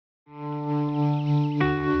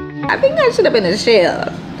I think I should have been a chef.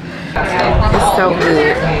 It's so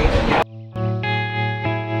good.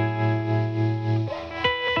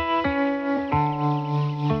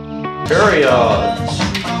 Periods.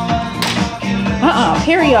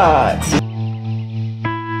 Periods.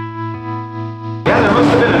 Yeah, there must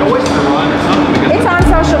have been an oyster run or something. It's on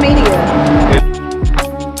social media.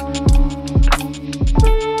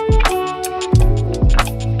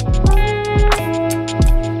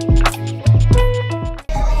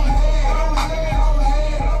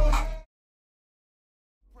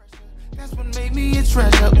 That's what made me a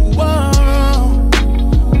treasure. Whoa.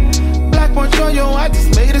 Black boy, yo, I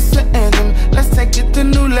just made us an anthem. Let's take it to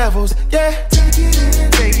new levels. Yeah. Take it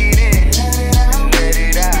in. Take it in. Let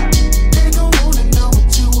it out. They don't wanna know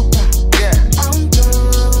what you about. Yeah. I'm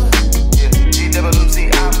good. Yeah. GWC,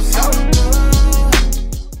 I'm so good.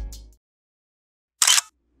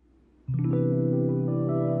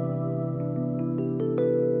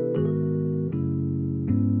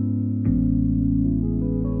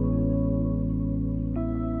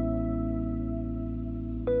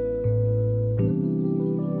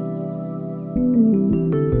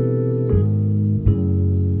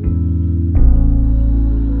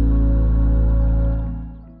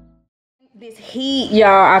 This heat, y'all,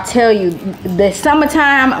 I tell you, the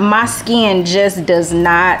summertime, my skin just does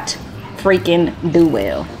not freaking do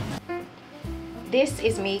well. This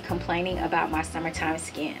is me complaining about my summertime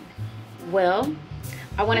skin. Well,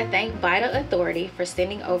 I want to thank Vitauthority for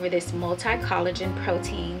sending over this multi-collagen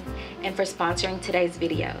protein and for sponsoring today's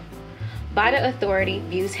video. Vitauthority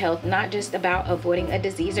views health not just about avoiding a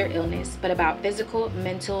disease or illness, but about physical,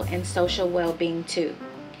 mental, and social well-being too.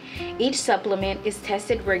 Each supplement is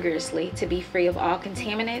tested rigorously to be free of all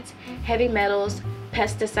contaminants, heavy metals,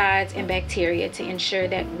 pesticides, and bacteria to ensure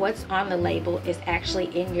that what's on the label is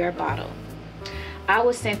actually in your bottle. I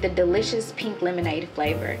was sent the delicious pink lemonade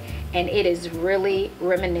flavor, and it is really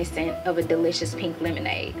reminiscent of a delicious pink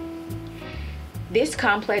lemonade. This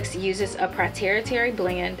complex uses a proprietary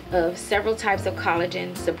blend of several types of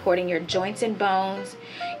collagen, supporting your joints and bones,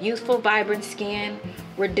 youthful, vibrant skin,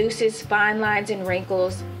 reduces fine lines and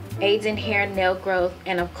wrinkles, aids in hair and nail growth,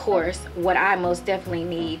 and of course, what I most definitely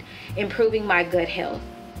need, improving my gut health.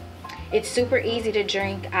 It's super easy to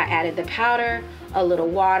drink. I added the powder, a little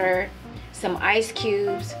water, some ice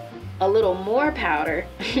cubes, a little more powder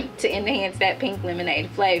to enhance that pink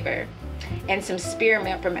lemonade flavor, and some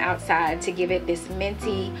spearmint from outside to give it this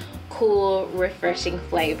minty, cool, refreshing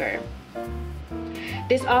flavor.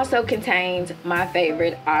 This also contains my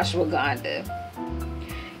favorite ashwagandha.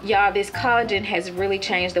 Y'all, this collagen has really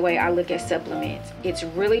changed the way I look at supplements. It's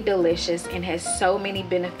really delicious and has so many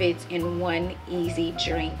benefits in one easy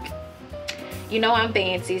drink. You know I'm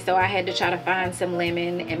fancy, so I had to try to find some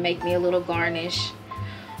lemon and make me a little garnish.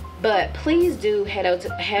 But please do head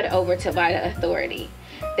over to Vitauthority.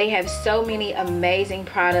 They have so many amazing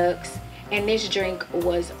products, and this drink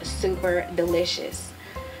was super delicious.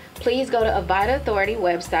 Please go to a Vitauthority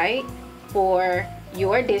website for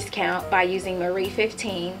your discount by using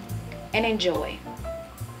Marie15 and enjoy.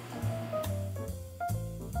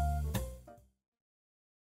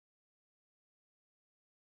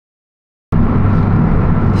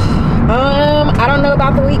 I don't know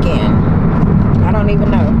about the weekend. I don't even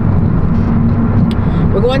know.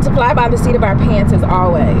 We're going to fly by the seat of our pants as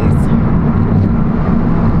always.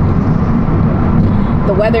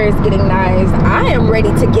 The weather is getting nice. I am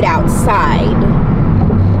ready to get outside.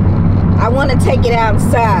 I want to take it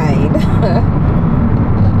outside.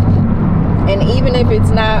 And even if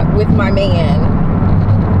it's not with my man,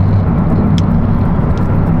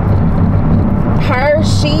 her,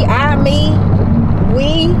 she, I, me,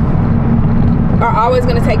 we are always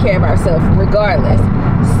going to take care of ourselves regardless.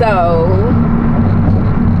 So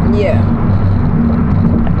yeah,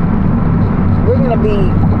 we're going to be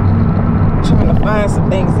trying to find some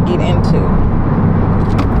things to get into.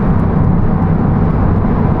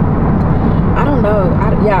 I don't know.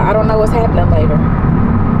 I don't know what's happening later.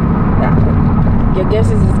 Your guess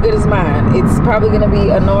is as good as mine. It's probably going to be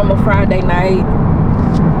a normal Friday night.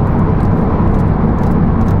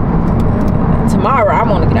 Tomorrow I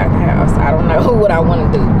want to get out the house. I don't know what I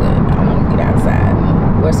want to do, but I want to get outside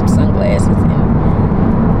and wear some sunglasses. And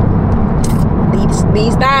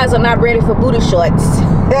these thighs are not ready for booty shorts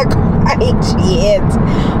quite yet.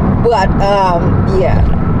 But yeah,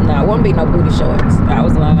 no, it won't be no booty shorts. I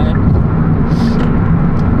was lying.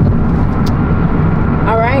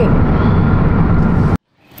 All right.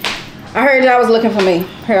 I heard y'all was looking for me.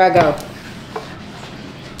 Here I go.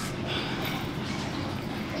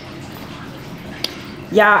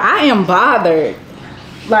 Y'all, I am bothered.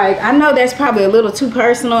 Like, I know that's probably a little too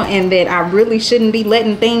personal and that I really shouldn't be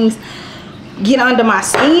letting things get under my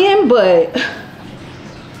skin, but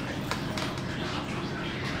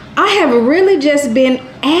I have really just been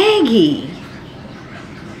aggy.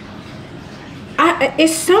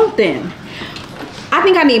 It's something. I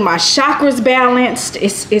think I need my chakras balanced.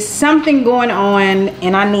 It's something going on,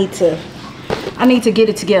 and I need to get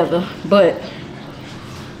it together. But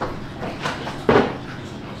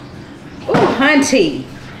ooh, hunty.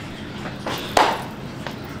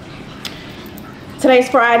 Today's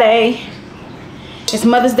Friday. It's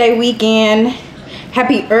Mother's Day weekend.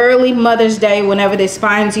 Happy early Mother's Day whenever this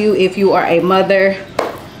finds you, if you are a mother.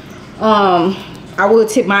 I would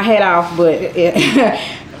tip my hat off, but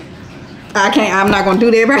I can't. I'm not gonna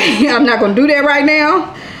do that right. I'm not gonna do that right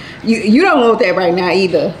now. You don't want that right now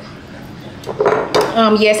either.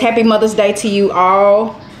 Yes, happy Mother's Day to you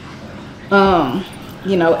all.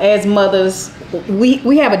 You know, as mothers,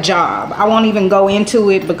 we have a job. I won't even go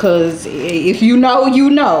into it because if you know, you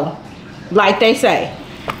know, like they say.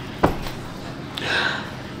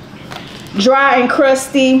 Dry and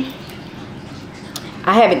crusty.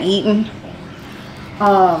 I haven't eaten.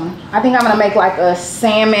 I think I'm gonna make like a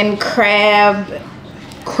salmon crab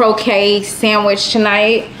croquet sandwich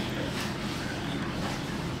tonight.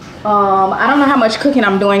 I don't know how much cooking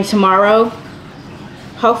I'm doing tomorrow.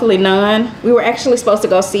 Hopefully none. We were actually supposed to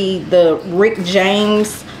go see the Rick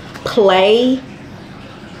James play.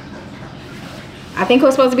 I think it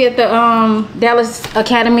was supposed to be at the Dallas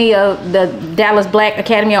Black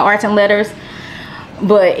Academy of Arts and Letters,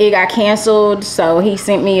 but it got canceled. So he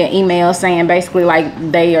sent me an email saying basically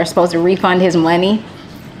like they are supposed to refund his money.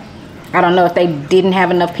 I don't know if they didn't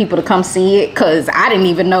have enough people to come see it, because I didn't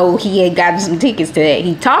even know he had gotten some tickets to that.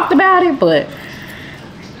 He talked about it, but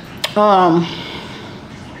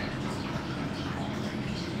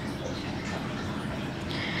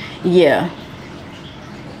yeah.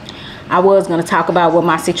 I was gonna talk about what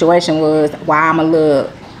my situation was, why I'm a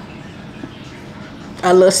little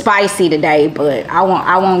spicy today, but I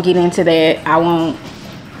won't get into that. I won't.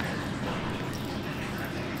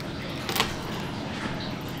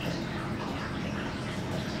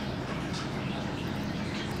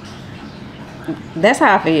 That's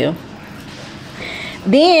how I feel.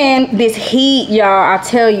 Then this heat, y'all, I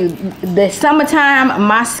tell you, the summertime,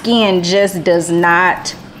 my skin just does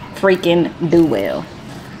not freaking do well.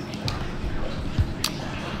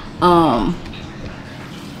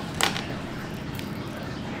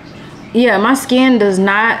 Yeah, my skin does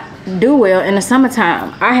not do well in the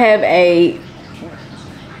summertime. I have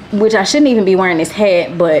which I shouldn't even be wearing this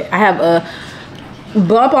hat, but I have a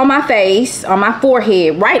bump on my face, on my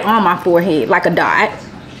forehead, right on my forehead, like a dot.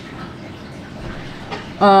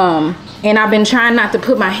 And I've been trying not to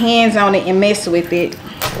put my hands on it and mess with it,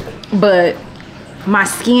 but my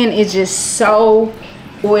skin is just so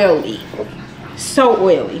oily. So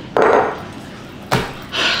oily.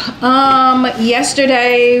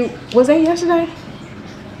 Yesterday, was that yesterday?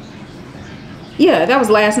 Yeah, that was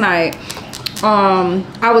last night.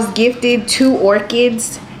 I was gifted 2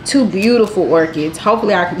 orchids, 2 beautiful orchids.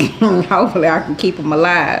 Hopefully I can keep them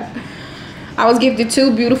alive. I was gifted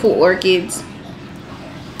 2 beautiful orchids,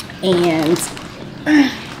 and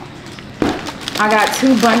I got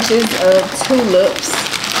 2 bunches of tulips.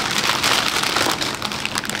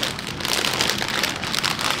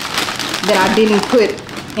 That I didn't put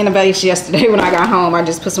in a vase yesterday when I got home. I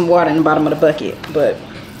just put some water in the bottom of the bucket. But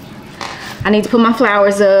I need to put my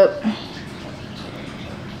flowers up,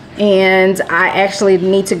 and I actually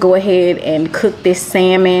need to go ahead and cook this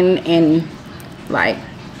salmon and like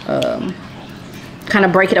kind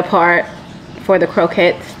of break it apart for the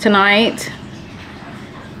croquettes tonight.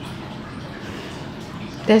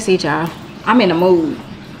 That's it, y'all. I'm in a mood.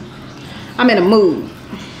 I'm in a mood.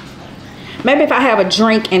 Maybe if I have a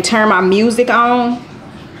drink and turn my music on,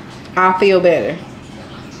 I'll feel better.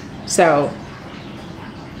 So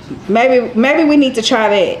maybe we need to try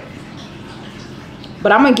that.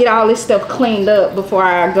 But I'm gonna get all this stuff cleaned up before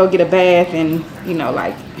I go get a bath and, you know,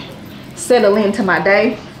 like settle into my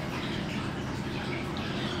day.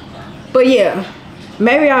 But yeah,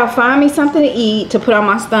 maybe I'll find me something to eat to put on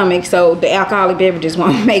my stomach so the alcoholic beverages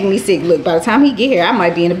won't make me sick. Look, by the time he get here, I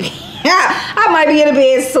might be in the bed. I might be in the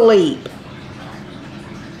bed asleep.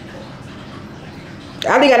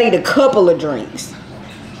 I think I need a couple of drinks.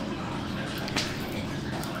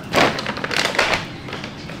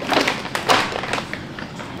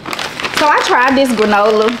 So I tried this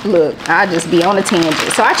granola. Look, I'll just be on a tangent.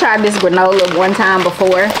 So I tried this granola one time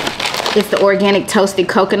before. It's the organic toasted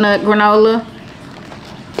coconut granola.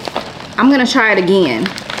 I'm gonna try it again.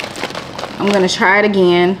 I'm gonna try it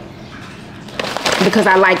again. because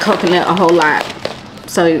I like coconut a whole lot.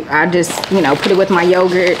 So I just, you know, put it with my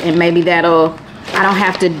yogurt, and maybe that'll, I don't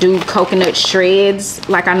have to do coconut shreds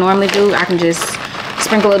like I normally do. I can just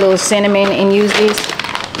sprinkle a little cinnamon and use this.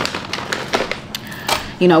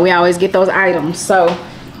 You know, we always get those items. So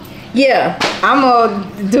yeah, I'm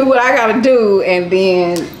gonna do what I gotta do, and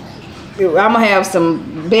then I'm gonna have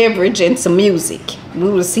some beverage and some music. We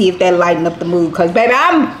will see if that lighten up the mood, cause baby,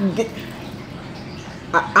 I'm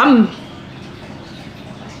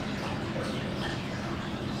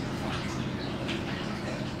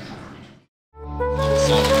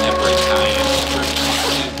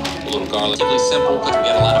garlic. Relatively simple because we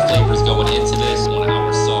got a lot of flavors going into this on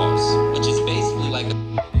our sauce, which is basically like a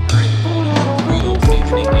real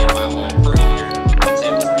seasoning in my own person here.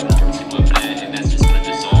 Tablespoon or 2 of that, and that's just going to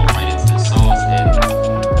dissolve right into the sauce.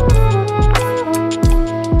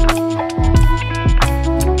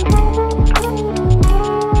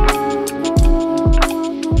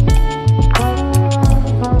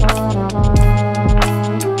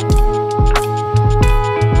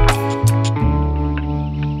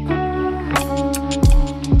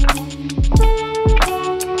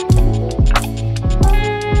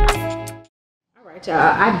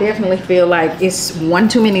 I definitely feel like it's one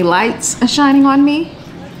too many lights shining on me.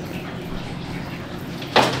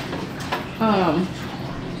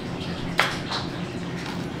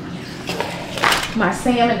 My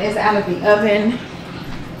salmon is out of the oven,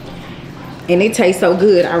 and it tastes so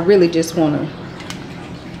good. I really just want to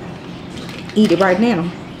eat it right now.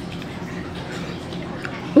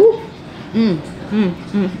 Ooh.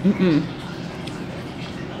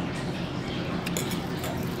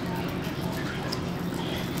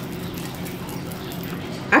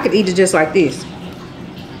 I could eat it just like this.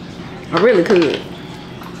 I really could.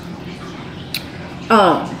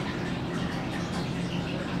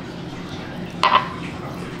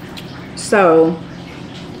 So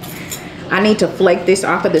I need to flake this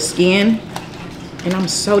off of the skin, and I'm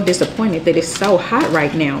so disappointed that it's so hot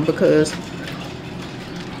right now, because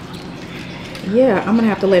yeah, I'm gonna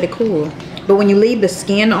have to let it cool. But when you leave the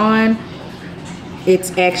skin on,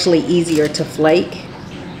 it's actually easier to flake.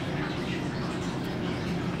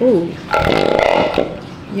 Ooh,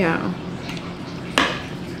 yeah,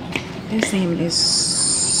 that salmon is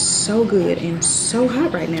so good and so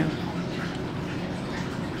hot right now.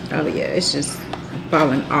 Oh yeah, it's just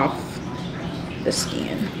falling off the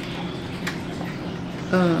skin.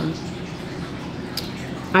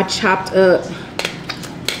 I chopped up,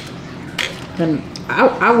 and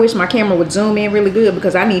I wish my camera would zoom in really good,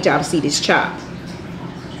 because I need y'all to see this chop.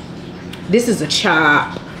 This is a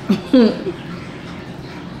chop.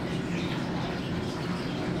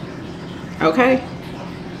 Okay.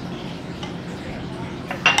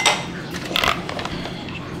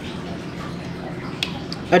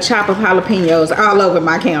 A chop of jalapenos all over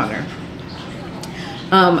my counter.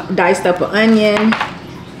 Diced up an onion.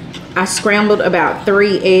 I scrambled about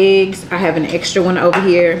 3 eggs. I have an extra one over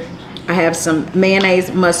here. I have some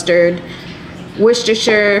mayonnaise, mustard,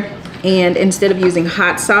 Worcestershire, and instead of using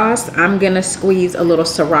hot sauce, I'm gonna squeeze a little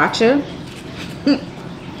sriracha.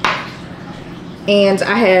 And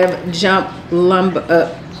I have jumbo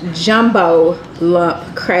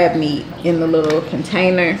lump crab meat in the little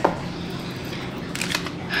container.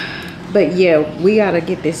 But yeah, we gotta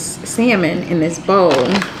get this salmon in this bowl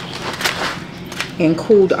and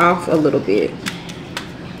cooled off a little bit.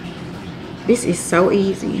 This is so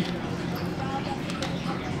easy.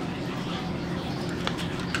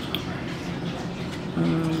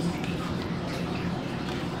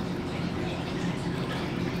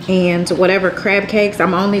 And whatever crab cakes,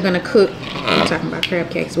 I'm only gonna cook, I'm talking about crab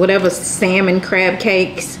cakes, whatever salmon crab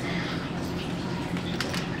cakes,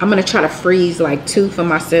 I'm gonna try to freeze like 2 for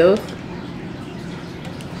myself.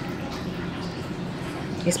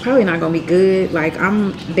 It's probably not gonna be good. Like,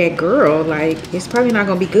 I'm that girl, like, it's probably not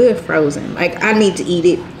gonna be good frozen. Like, I need to eat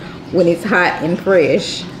it when it's hot and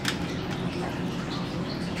fresh.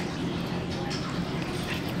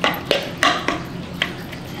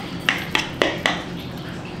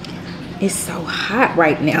 It's so hot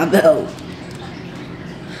right now, though.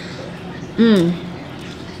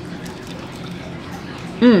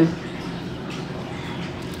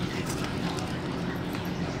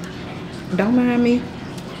 Don't mind me.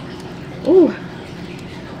 Ooh.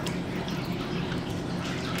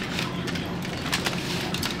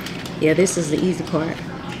 Yeah, this is the easy part.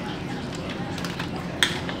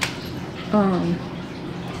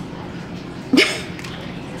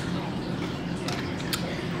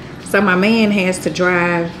 So my man has to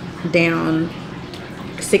drive down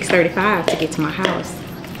 635 to get to my house.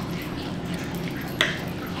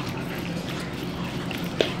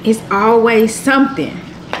 It's always something.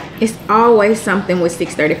 It's always something with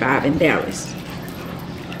 $6.35 in Dallas.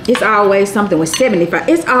 It's always something with $75.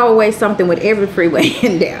 It's always something with every freeway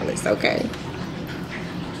in Dallas, okay?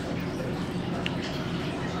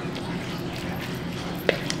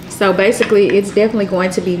 So basically, it's definitely going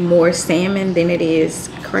to be more salmon than it is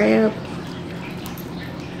crab.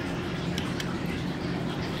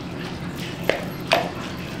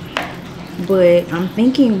 But I'm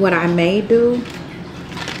thinking what I may do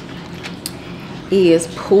is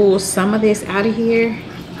pull some of this out of here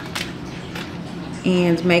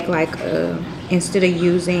and make like a, instead of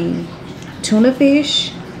using tuna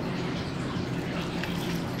fish,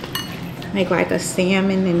 make like a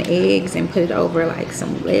salmon and eggs and put it over like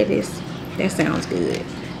some lettuce. That sounds good.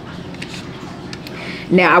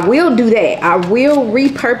 Now I will do that. I will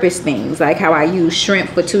repurpose things, like how I use shrimp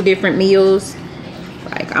for 2 different meals.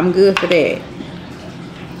 Like, I'm good for that.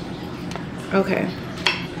 Okay.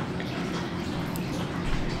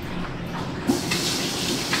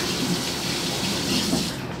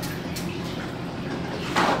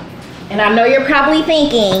 And I know you're probably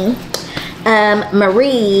thinking,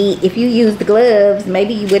 Marie, if you use the gloves,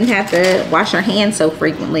 maybe you wouldn't have to wash your hands so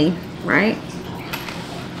frequently, right?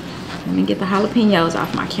 Let me get the jalapenos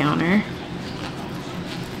off my counter.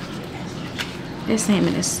 That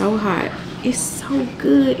salmon is so hot. It's so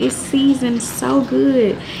good. It's seasoned so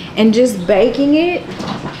good. And just baking it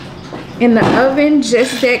in the oven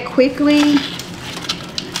just that quickly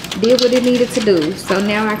did what it needed to do. So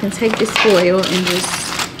now I can take this foil and just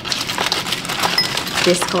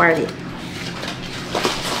discard it.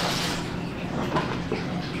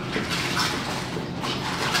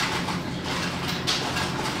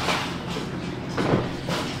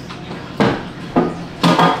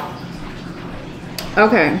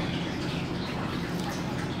 Okay.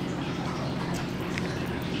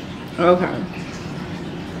 Okay.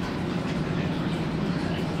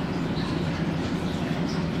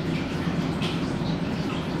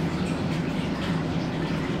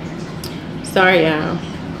 Sorry, y'all.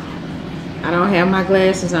 I don't have my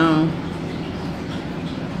glasses on.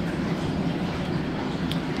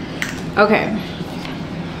 Okay.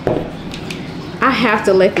 I have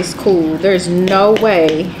to let this cool. There's no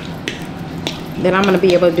way that I'm going to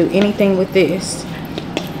be able to do anything with this.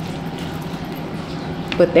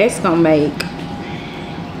 But that's gonna make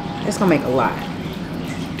a lot.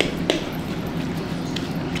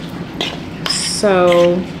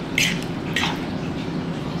 So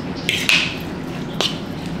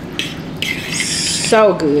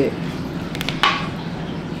good.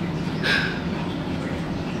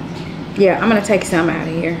 Yeah, I'm gonna take some out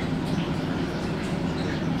of here.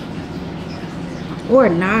 Or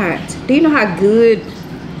not. Do you know how good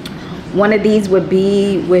one of these would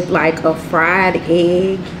be with like a fried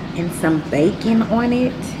egg and some bacon on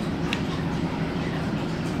it?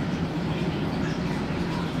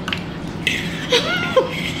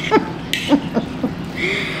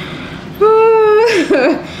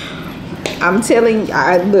 I'm telling you,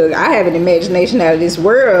 look, I have an imagination out of this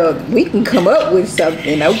world. We can come up with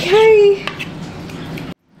something, okay?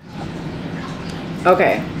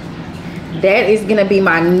 Okay. That is gonna be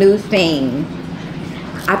my new thing.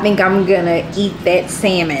 I think I'm gonna eat that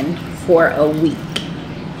salmon for a week.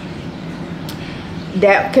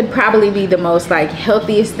 That could probably be the most like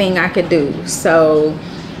healthiest thing I could do. So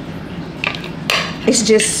it's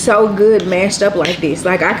just so good mashed up like this.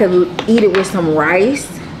 Like I could eat it with some rice,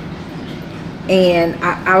 and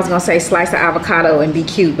I was gonna say slice of avocado and be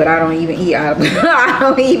cute, but I don't even eat avocado. I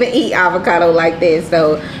don't even eat avocado like this.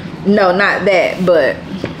 So no, not that. But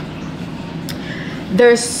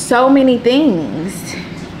there's so many things.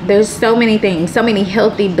 There's so many things, so many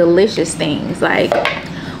healthy, delicious things, like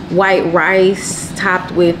white rice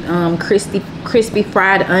topped with crispy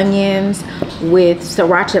fried onions with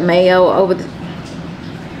sriracha mayo over the...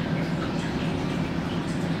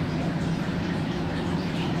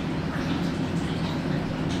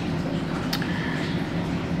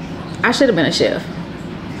 I should have been a chef.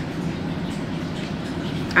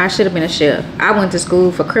 I should have been a chef. I went to school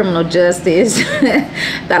for criminal justice.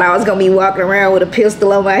 Thought I was gonna be walking around with a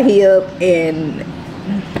pistol on my hip, and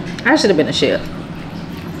I should have been a chef.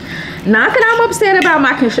 Not that I'm upset about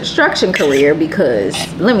my construction career, because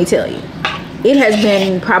let me tell you, it has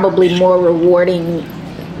been probably more rewarding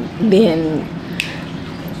than,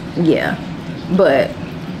 yeah. But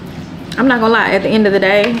I'm not gonna lie, at the end of the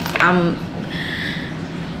day,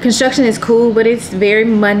 construction is cool, but it's very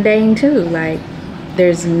mundane too. Like,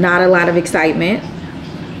 there's not a lot of excitement.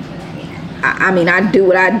 I mean, I do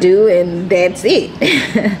what I do and that's it.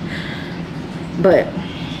 But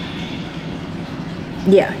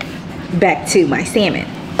yeah, back to my salmon.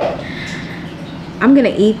 I'm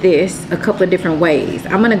gonna eat this a couple of different ways.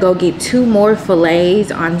 I'm gonna go get 2 more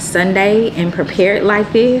fillets on Sunday and prepare it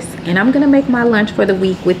like this, and I'm gonna make my lunch for the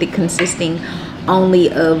week with it consisting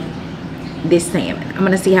only of this salmon. I'm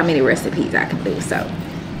gonna see how many recipes I can do, so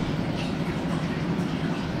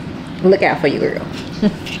look out for you, girl.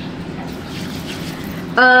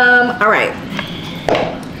 All right,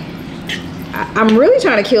 I'm really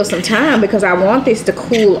trying to kill some time because I want this to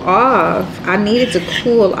cool off. I need it to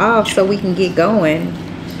cool off so we can get going.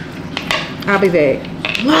 I'll be back.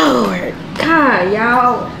 Lord God,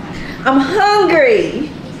 y'all, I'm hungry.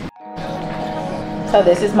 So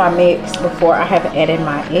this is my mix before I have added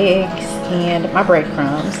my eggs and my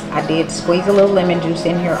breadcrumbs. I did squeeze a little lemon juice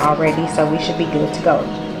in here already, so we should be good to go.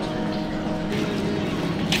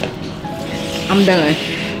 I'm done.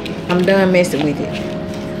 I'm done messing with it.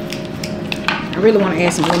 I really want to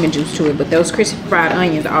add some lemon juice to it, but those crispy fried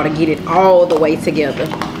onions ought to get it all the way together.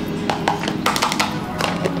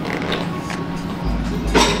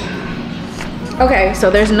 Okay, so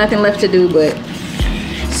there's nothing left to do but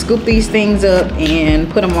scoop these things up and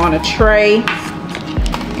put them on a tray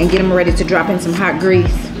and get them ready to drop in some hot grease.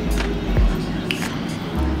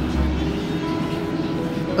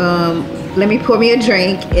 Let me pour me a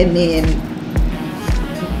drink and then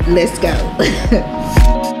let's go.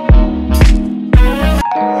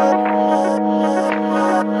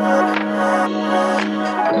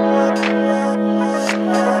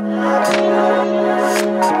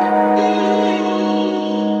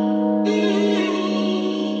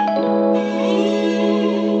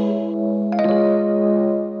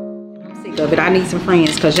 But I need some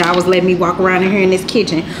friends because y'all was letting me walk around in here in this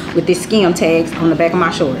kitchen with these skim tags on the back of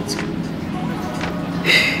my shorts.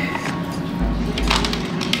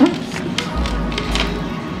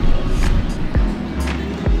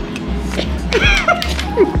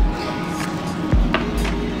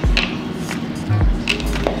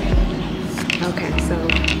 Okay, so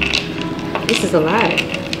this is a lot.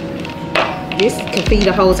 This could feed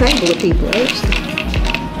a whole table of people, actually.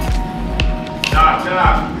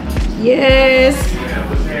 Stop. Yes. Yeah,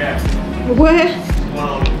 what's happening? What?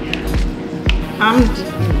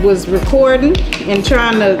 Was recording and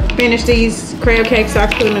trying to finish these crab cakes so I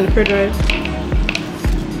can put them in the refrigerator.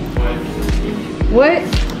 What?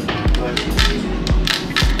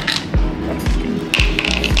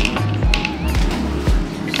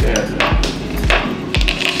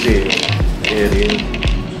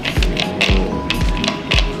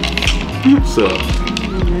 What's up?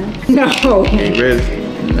 No. Ain't ready?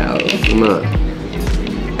 No. I'm not.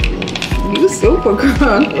 You super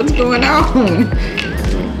crunk. What's going on?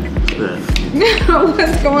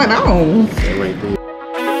 What's going on?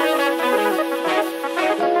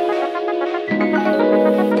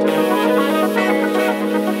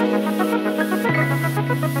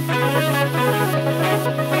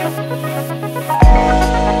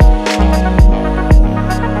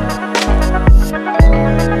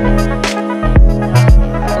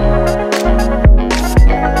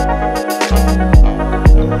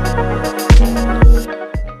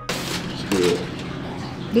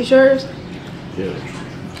 These yours? Yeah.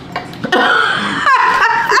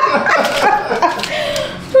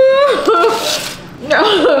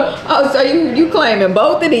 Oh, so you claiming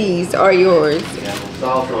both of these are yours? Yeah,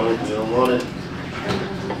 sauce on it. You don't want it.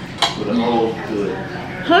 Put a hole to it.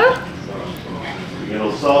 Huh? You get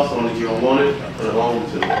no sauce on it. You don't want it. Put a hole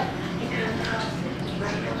to it.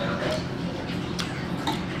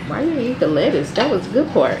 Why you eat the lettuce? That was a good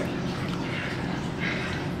part.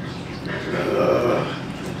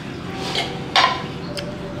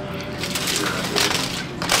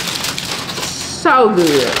 So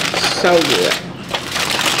good. So good.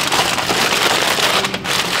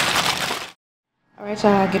 Alright,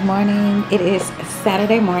 y'all, good morning. It is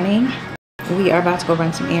Saturday morning. We are about to go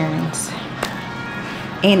run some errands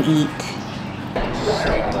and eat.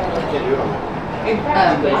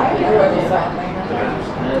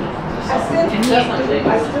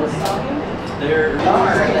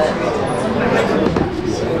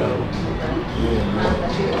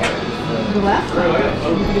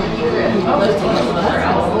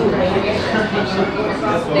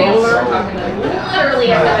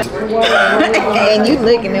 And you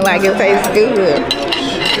looking at like it tastes good.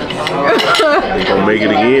 They gonna make it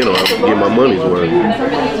again, or I'm gonna get my money's worth.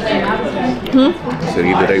 I said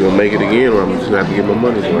either they gonna make it again, or I'm just gonna have to get my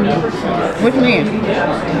money's worth. What you mean?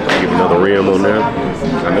 Give another rim on there.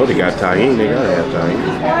 I know they got tahini. They gotta have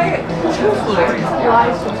tahini.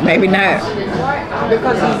 Maybe not.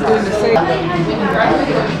 Because he's doing the same.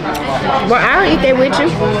 Well, I'll eat that with you.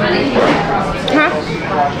 Huh?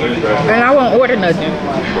 And I won't order nothing.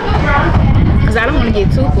 Because I don't want to get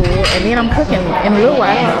too full, and then I'm cooking in a little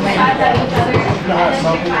while.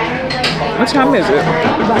 What time is it?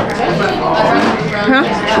 Huh?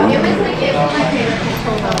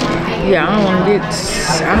 Yeah, I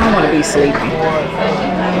don't want to be sleepy.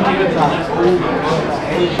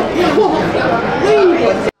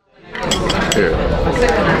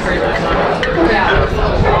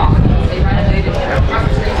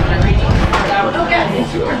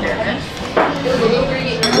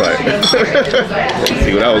 Right.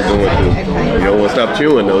 See what I was going through. You don't want to stop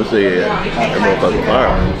chewing though, so yeah, that motherfucking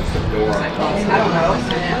fire.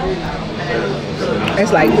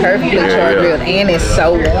 It's like perfectly char grilled, and it's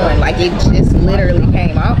so warm. Like it just literally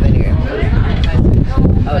came off in here.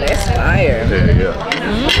 Oh, that's fire. Yeah.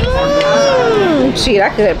 Shit, I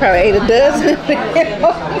could have probably ate a dozen. Put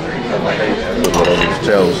one on these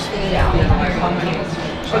toes.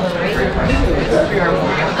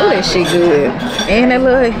 Oh, that shit good. And that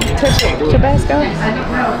little touch of Tabasco.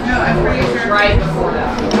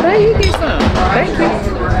 Hey, you get some. Thank you.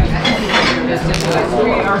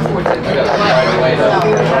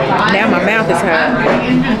 Now my mouth is hot.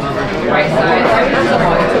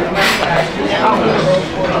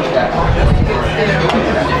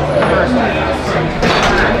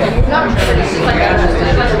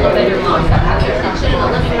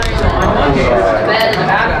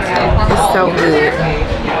 It's so good.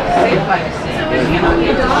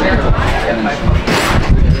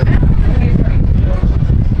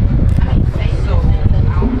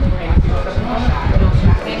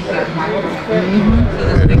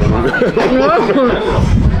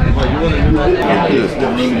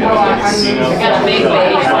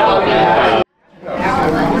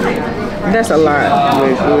 That's a lot.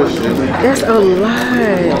 That's a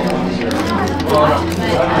lot.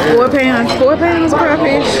 4 pounds. 4 pounds of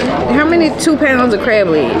crawfish. How many 2 pounds of crab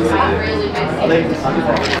legs?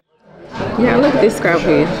 Yeah, look at this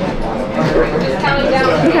crawfish.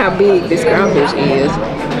 Look how big this crawfish is.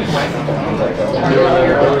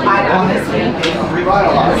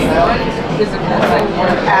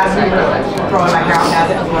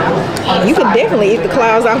 You can definitely eat the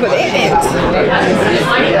claws off of that.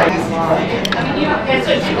 That's a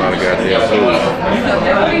lot of goddamn food.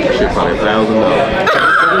 Shit probably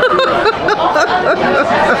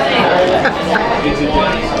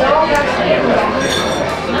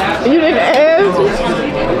 $1,000. You didn't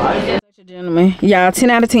ask. Gentlemen, y'all, 10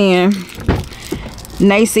 out of 10.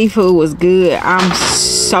 Nate's seafood was good. I'm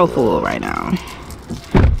so full right now.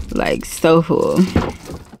 Like, so full.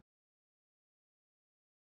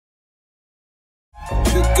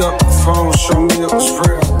 Pick up the phone, show me it was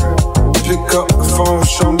real. Pick up the phone,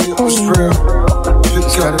 show me it was real.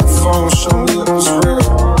 Pick up the phone, show me it was real.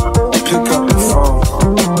 Pick up the phone.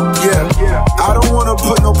 Yeah, I don't wanna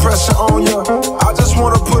put no pressure on ya. I just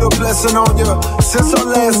wanna put a blessing on ya. Since our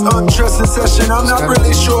last undressing session, I'm not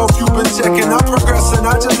really sure if you've been checking. I'm progressing.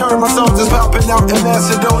 I just heard my songs is popping out in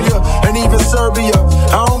Macedonia and even Serbia.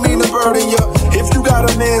 I don't mean to burden ya. If you got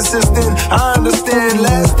a man, sis, then I understand.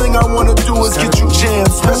 Last thing I wanna do is get you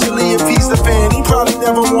jammed, especially if he's the fan. He probably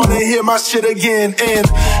never wanna hear my shit again. And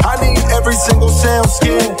I need every single sound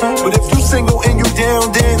scan. But if you single and you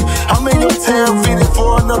down, then I'm in your town feeding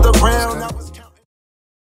for another round.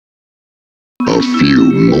 A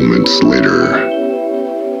few moments later.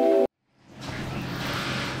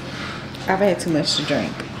 I've had too much to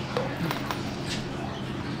drink.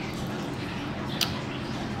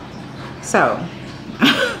 So,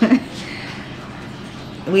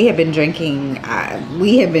 we have been drinking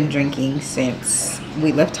since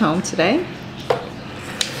we left home today.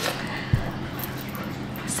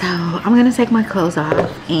 So, I'm gonna take my clothes off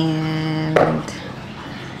and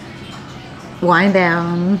wind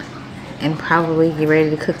down and probably get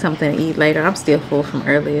ready to cook something to eat later. I'm still full from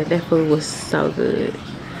earlier. That food was so good.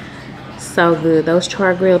 So good. Those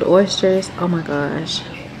char grilled oysters, oh my gosh.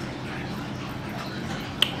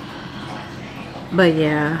 But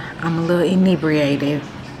yeah, I'm a little inebriated.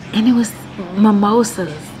 And it was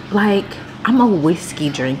mimosas. Like, I'm a whiskey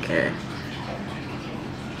drinker.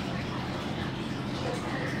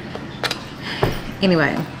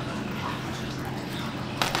 Anyway,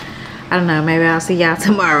 I don't know, maybe I'll see y'all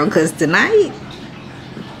tomorrow, because tonight,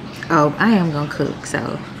 oh, I am gonna cook,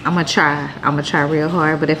 so I'm gonna try real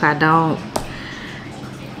hard. But if I don't,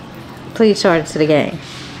 please charge to the game,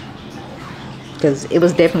 because it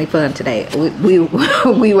was definitely fun today. We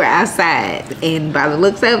were outside, and by the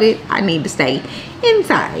looks of it, I need to stay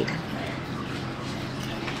inside.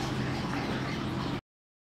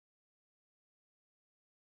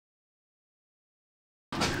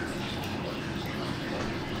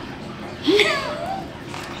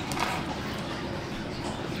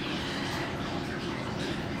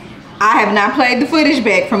 I have not played the footage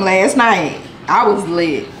back from last night. I was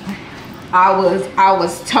lit. I was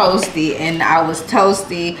toasty, and I was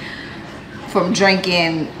toasty from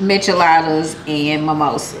drinking micheladas and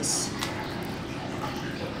mimosas.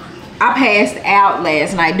 I passed out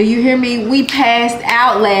last night. Do you hear me? We passed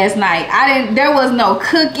out last night. There was no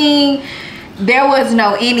cooking. There was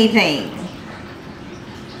no anything.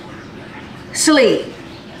 Sleep.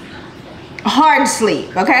 Hard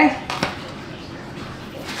sleep, okay?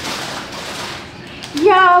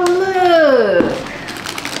 Y'all look.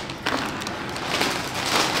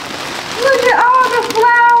 Look at all the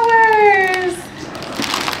flowers.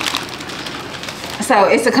 So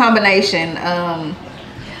it's a combination.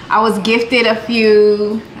 I was gifted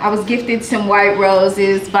some white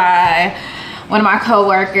roses by one of my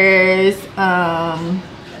co-workers.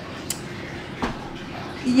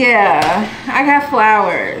 Yeah, I got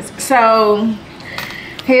flowers. So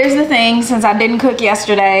here's the thing, since I didn't cook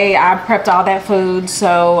yesterday, I prepped all that food,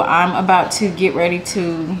 so I'm about to get ready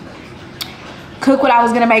to cook what I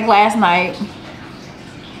was gonna make last night.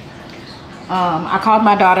 I called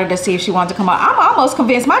my daughter to see if she wanted to come out. I'm almost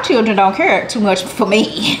convinced my children don't care too much for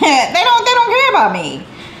me. they don't care about me.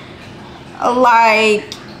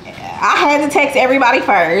 Like, I had to text everybody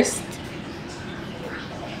first.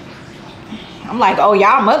 I'm like, oh,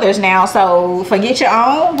 y'all mothers now, so forget your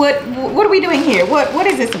own. What are we doing here? What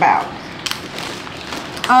is this about?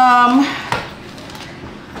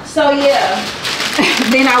 So yeah.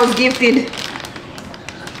 Then I was gifted.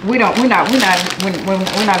 We're not gonna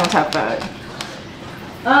talk about it.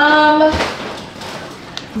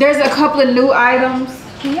 There's a couple of new items.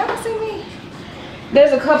 Can y'all see me?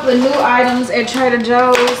 There's a couple of new items at Trader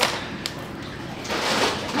Joe's. I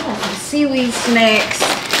got some seaweed snacks.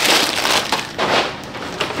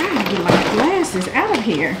 I gotta get my glasses out of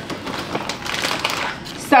here.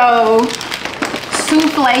 So,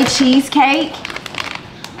 souffle cheesecake.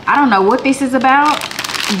 I don't know what this is about,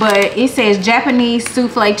 but it says Japanese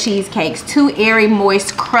souffle cheesecakes. 2 airy,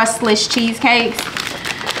 moist, crustless cheesecakes.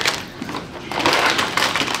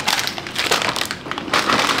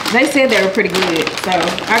 They said they were pretty good, so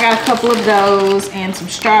I got a couple of those and some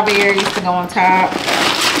strawberries to go on top.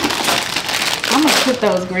 I'm gonna put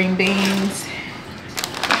those green beans.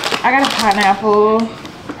 I got a pineapple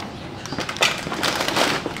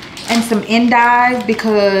and some endive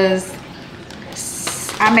because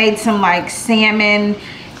I made some like salmon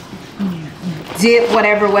dip,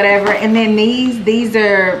 whatever. And then these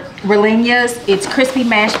are Rollinas. It's crispy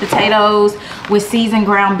mashed potatoes with seasoned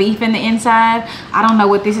ground beef in the inside. I don't know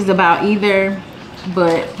what this is about either,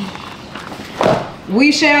 but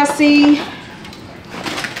we shall see.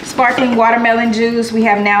 Sparkling watermelon juice. We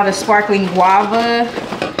have now the sparkling guava.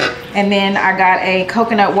 And then I got a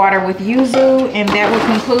coconut water with yuzu, and that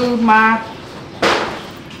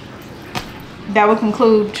would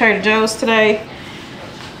conclude Trader Joe's today.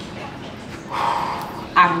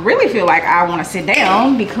 I really feel like I want to sit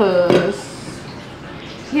down because,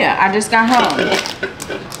 yeah, I just got home.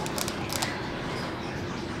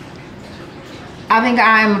 I think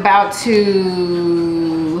I'm about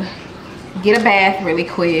to get a bath really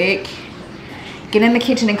quick, get in the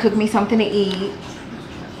kitchen and cook me something to eat,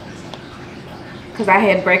 because I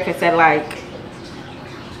had breakfast at like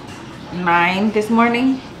 9 this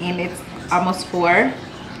morning and it's almost 4.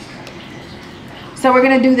 So we're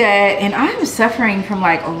gonna do that, and I'm suffering from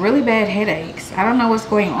like really bad headaches. I don't know what's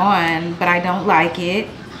going on, but I don't like it.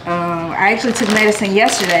 I actually took medicine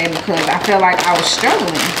yesterday because I felt like I was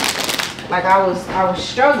struggling. Like I was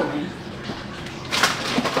struggling.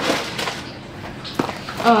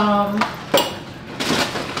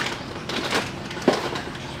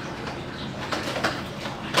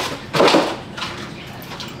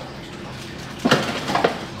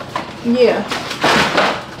 Yeah.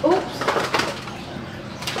 Oops.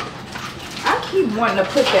 I keep wanting to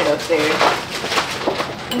put that up there,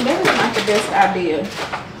 and that is not the best idea.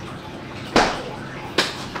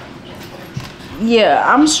 Yeah,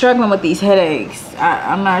 I'm struggling with these headaches.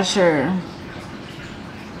 I'm not sure.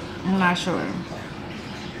 I'm not sure.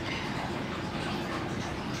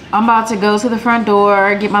 I'm about to go to the front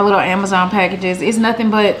door, get my little Amazon packages. It's nothing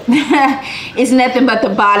but it's nothing but the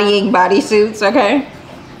bodying bodysuits, okay?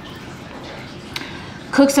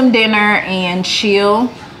 Cook some dinner and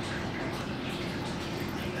chill.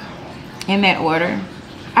 In that order.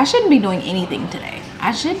 I shouldn't be doing anything today.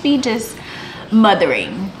 I should be just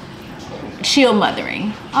mothering. Chill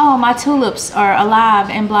mothering. Oh, my tulips are alive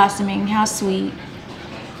and blossoming. How sweet.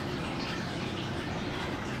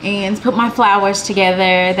 And put my flowers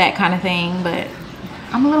together, that kind of thing. But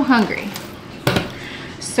I'm a little hungry.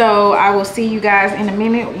 So I will see you guys in a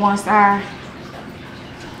minute once I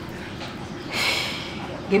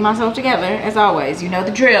get myself together as always. You know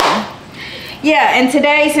the drill. Yeah, and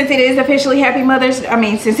today, since it is officially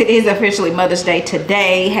since it is officially Mother's Day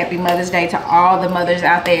today, happy Mother's Day to all the mothers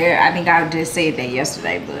out there. I think I just said that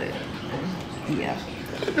yesterday, but yeah.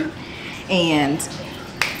 And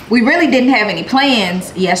we really didn't have any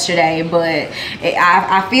plans yesterday, but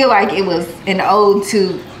I feel like it was an ode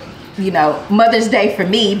to, you know, Mother's Day for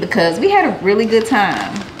me, because we had a really good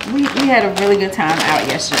time. We had a really good time out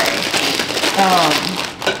yesterday.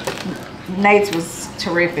 Nate's was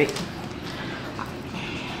terrific.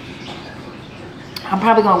 We're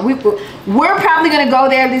probably gonna go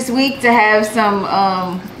there this week to have some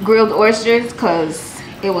grilled oysters, because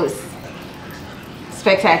it was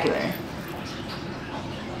spectacular.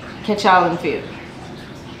 Catch y'all in the field.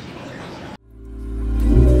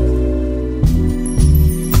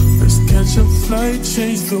 Let's catch a flight,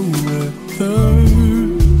 change the weather,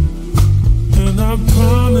 and I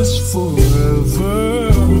promise forever.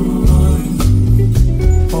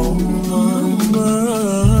 Oh my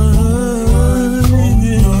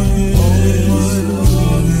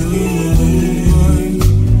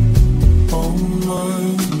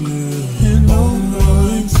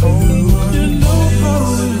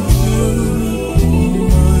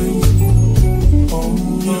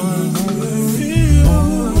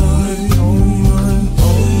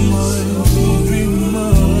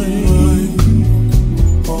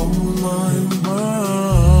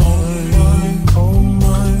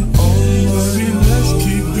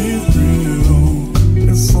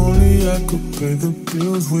pay the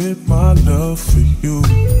bills with my love for you.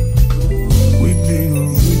 We'd be the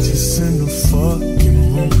richest in the fucking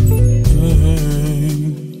room.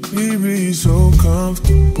 We'd be so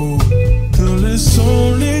comfortable till it's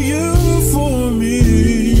only you for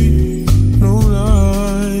me. No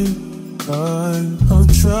lie, I'll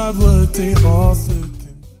try what they offer.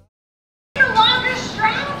 Your longer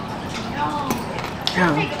strap? No.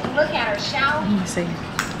 Don't take a look at her, shall we? Let me see.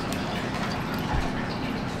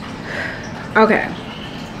 Okay.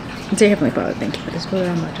 Dear Heavenly Father, thank you for this food.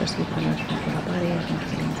 I'm not just sleeping enough for my body. I thank you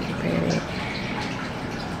for being prepared it.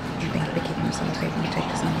 And thank you for keeping us all safe and take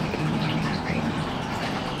this on the game.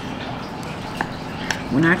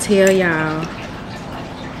 When I tell y'all,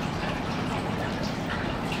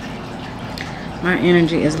 my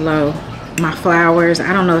energy is low. My flowers,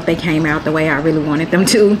 I don't know if they came out the way I really wanted them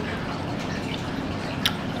to.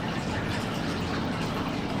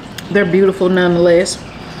 They're beautiful nonetheless.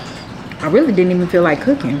 I really didn't even feel like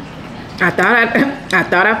cooking. I thought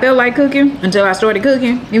I felt like cooking until I started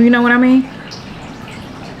cooking, if you know what I mean.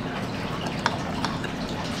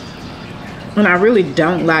 And I really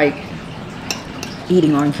don't like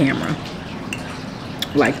eating on camera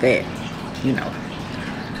like that, you know.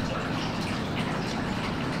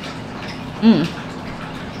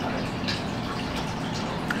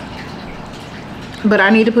 But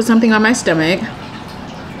I need to put something on my stomach.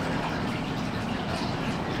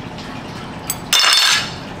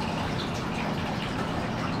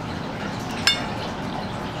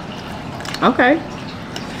 Okay.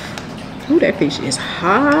 Ooh, that fish is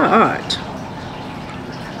hot.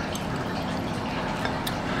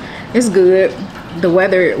 It's good. The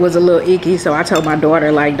weather was a little icky, so I told my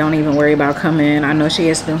daughter, like, don't even worry about coming. I know she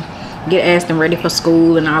has to get Aston ready for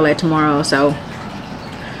school and all that tomorrow, so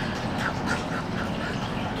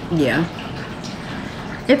yeah.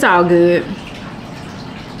 It's all good.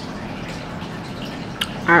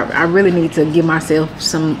 I really need to give myself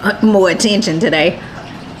some more attention today.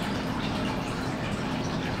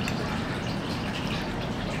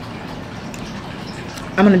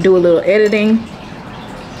 I'm gonna do a little editing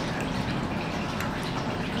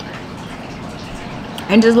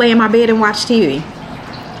and just lay in my bed and watch TV.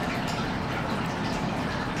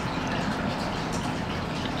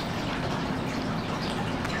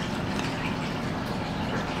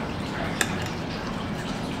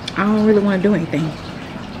 I don't really want to do anything.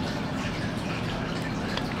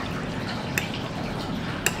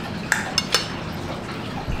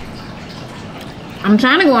 I'm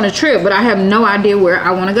trying to go on a trip, but I have no idea where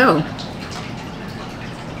I want to go.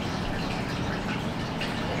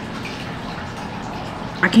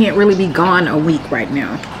 I can't really be gone a week right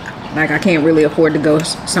now. Like, I can't really afford to go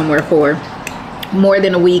somewhere for more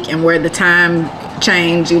than a week and where the time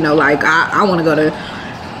change, you know, like I want to go to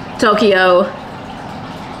Tokyo.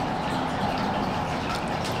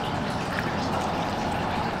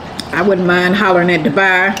 I wouldn't mind hollering at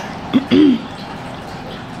Dubai.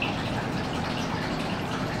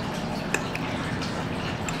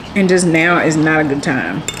 And just now is not a good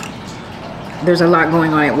time. There's a lot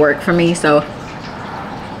going on at work for me, so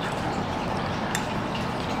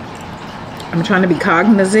I'm trying to be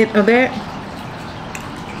cognizant of that.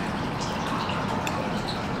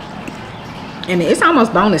 And it's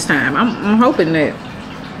almost bonus time. I'm hoping that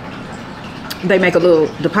they make a little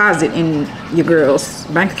deposit in your girl's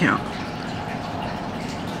bank account.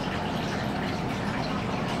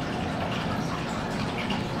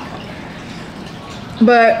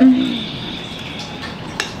 But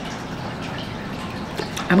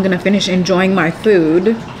I'm gonna finish enjoying my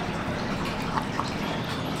food.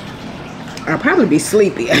 I'll probably be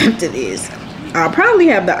sleepy after this. I'll probably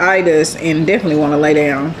have the itis and definitely want to lay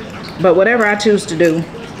down. But whatever I choose to do,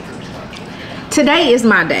 today is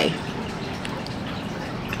my day.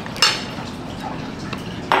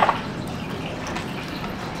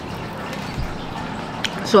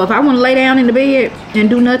 So if I want to lay down in the bed and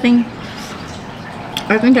do nothing,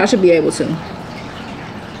 I think I should be able to.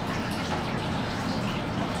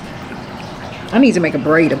 I need to make a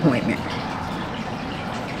braid appointment.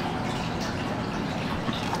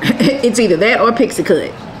 It's either that or pixie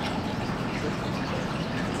cut.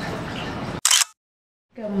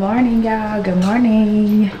 Good morning, y'all. Good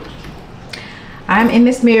morning. I'm in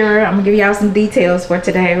this mirror. I'm gonna give y'all some details for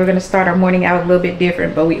today. We're gonna start our morning out a little bit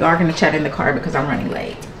different, but we are gonna chat in the car because I'm running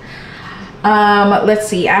late. Let's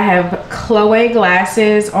see. I have Chloe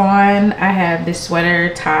glasses on. I have this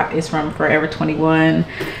sweater top is from Forever 21.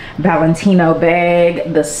 Valentino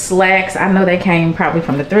bag. The slacks, I know they came probably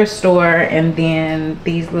from the thrift store. And then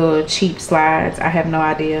these little cheap slides, I have no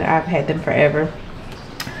idea. I've had them forever.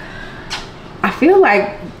 I feel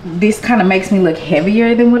like this kind of makes me look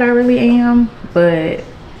heavier than what I really am, but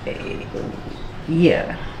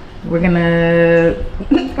yeah, we're gonna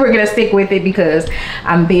stick with it because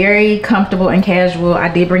I'm very comfortable and casual. I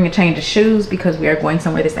did bring a change of shoes because we are going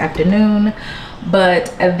somewhere this afternoon,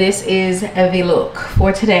 but this is the look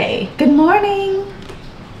for today. Good morning.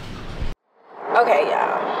 Okay,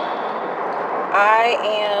 y'all, I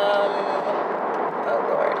am, oh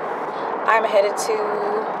Lord, I'm headed to,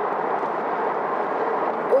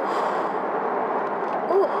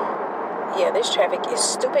 yeah, this traffic is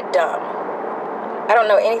stupid dumb. I don't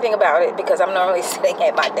know anything about it because I'm normally sitting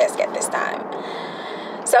at my desk at this time.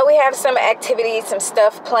 So we have some activities, some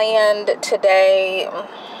stuff planned today.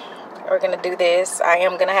 We're going to do this. I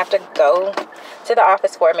am going to have to go to the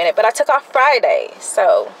office for a minute, but I took off Friday.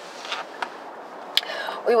 So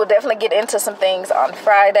we will definitely get into some things on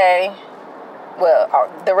Friday. Well,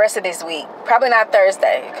 the rest of this week. Probably not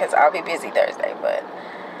Thursday because I'll be busy Thursday, but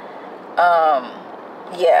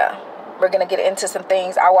yeah. We're going to get into some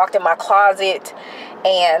things. I walked in my closet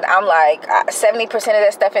and I'm like, 70% of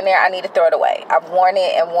that stuff in there, I need to throw it away. I've worn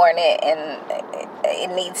it and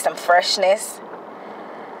it needs some freshness.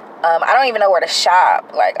 I don't even know where to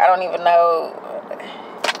shop. Like, I don't even know.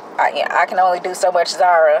 I can only do so much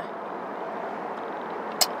Zara.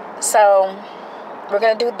 So we're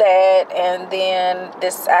going to do that. And then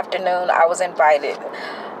this afternoon, I was invited.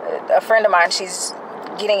 A friend of mine, she's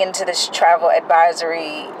getting into this travel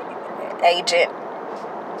advisory agent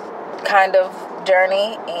kind of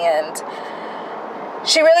journey, and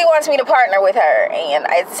she really wants me to partner with her, and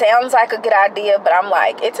it sounds like a good idea, but I'm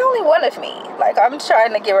like, it's only one of me. Like, I'm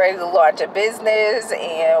trying to get ready to launch a business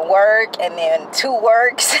and work, and then 2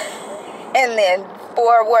 works and then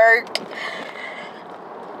 4 work.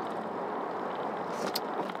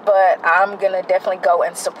 But I'm gonna definitely go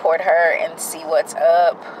and support her and see what's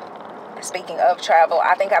up. Speaking of travel,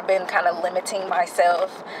 I think I've been kind of limiting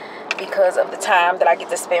myself because of the time that I get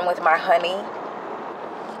to spend with my honey.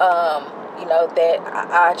 You know, that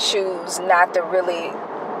I choose not to really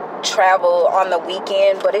travel on the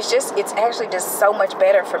weekend, but it's actually just so much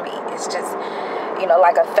better for me. It's just, you know,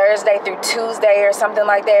 like a Thursday through Tuesday or something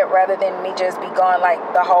like that, rather than me just be gone like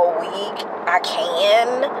the whole week. I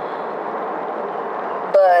can,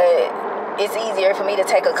 but it's easier for me to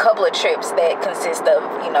take a couple of trips that consist of,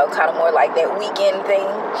 you know, kind of more like that weekend thing.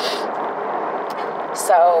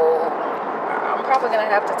 So I'm probably gonna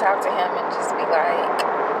have to talk to him and just be like,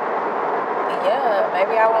 yeah,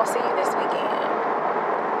 maybe I won't see you this weekend.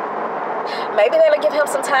 Maybe that'll give him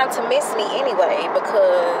some time to miss me anyway,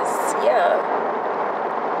 because yeah,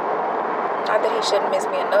 not that he shouldn't miss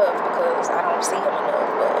me enough because I don't see him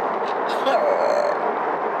enough, but yeah.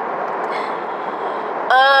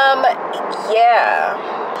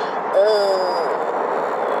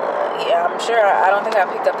 Yeah, I'm sure. I don't think I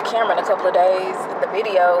picked up the camera in a couple of days. The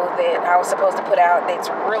video that I was supposed to put out,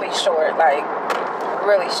 that's really short, like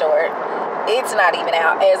really short. It's not even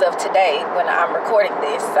out as of today when I'm recording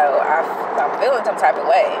this, so I'm feeling some type of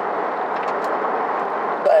way.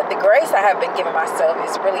 But the grace I have been giving myself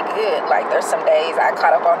is really good. Like, there's some days I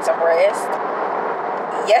caught up on some rest.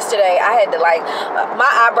 Yesterday, I had to, like, my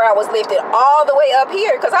eyebrow was lifted all the way up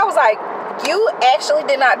here because I was like, You actually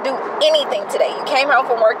did not do anything today. You came home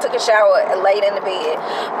from work, took a shower, and laid in the bed.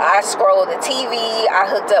 I scrolled the TV. I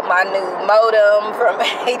hooked up my new modem from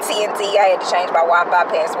AT&T. I had to change my Wi-Fi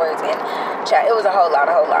passwords, and it was a whole lot.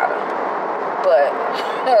 But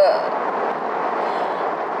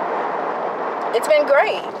it's been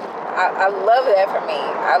great. I love that for me.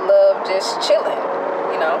 I love just chilling,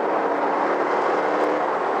 you know.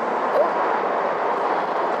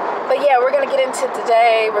 But yeah, we're going to get into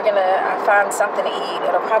today. We're going to find something to eat.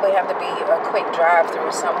 It'll probably have to be a quick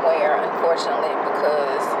drive-through somewhere, unfortunately,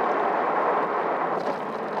 because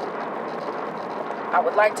I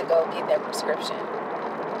would like to go get that prescription.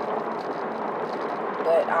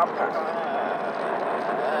 But I'll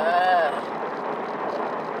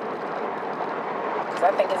because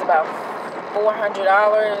I think it's about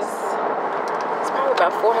 $400. It's probably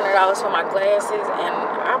about $400 for my glasses, and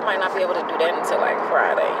I might not be able to do that until like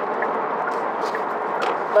Friday.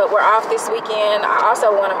 But we're off this weekend. I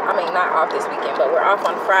also want to, I mean, not off this weekend, but we're off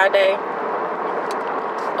on Friday.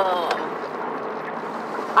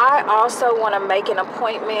 I also want to make an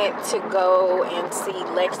appointment to go and see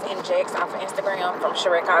Lex Injects off of Instagram from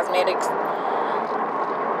Charette Cosmetics.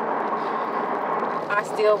 I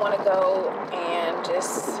still want to go and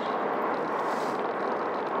just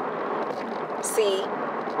see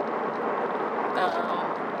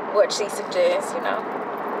what she suggests, you know.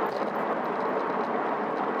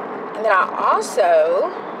 And then I also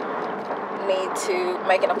need to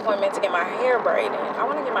make an appointment to get my hair braided. I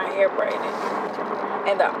want to get my hair braided.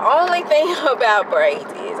 And the only thing about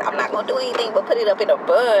braids is I'm not going to do anything but put it up in a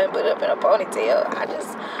bun, put it up in a ponytail. I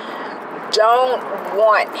just don't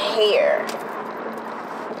want hair.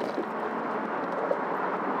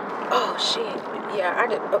 Oh, shit. Yeah, I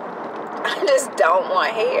just don't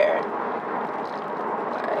want hair.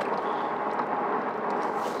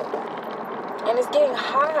 And it's getting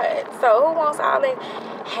hot. So who wants all that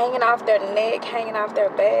hanging off their neck, hanging off their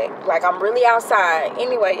back? Like, I'm really outside.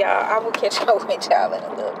 Anyway, y'all, I will catch up with y'all in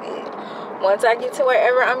a little bit once I get to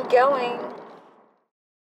wherever I'm going.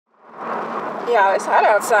 Y'all, it's hot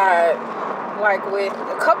outside, like with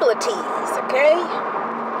a couple of teas, okay?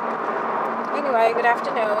 Anyway, good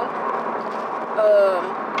afternoon.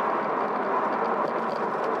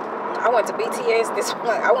 I went to BTS this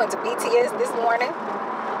morning.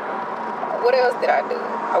 What else did I do?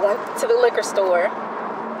 I went to the liquor store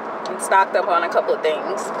and stocked up on a couple of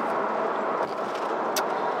things.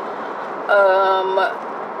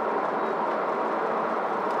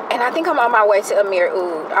 And I think I'm on my way to Amir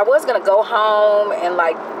Oud. I was gonna go home and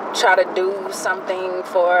like try to do something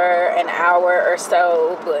for an hour or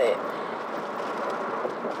so, but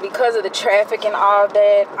because of the traffic and all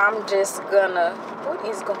that, I'm just gonna, what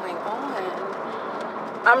is going on?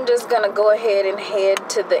 I'm just gonna go ahead and head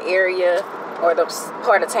to the area or the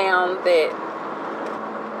part of town that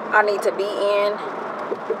I need to be in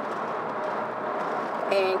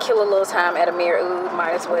and kill a little time at Amir Oud.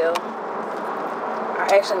 Might as well. I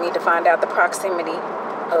actually need to find out the proximity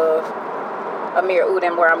of Amir Oud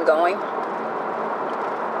and where I'm going.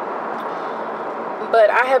 But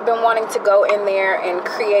I have been wanting to go in there and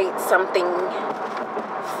create something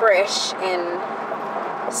fresh and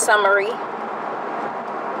summery.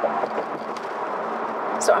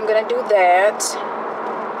 So I'm going to do that.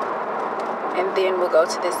 And then we'll go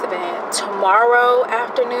to this event. Tomorrow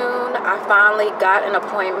afternoon, I finally got an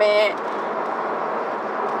appointment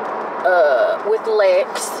with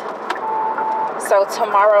Lex. So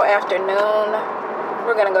tomorrow afternoon,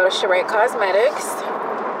 we're going to go to Charette Cosmetics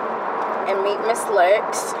and meet Miss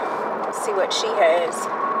Lex, see what she has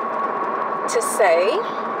to say.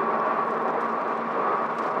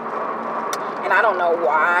 And I don't know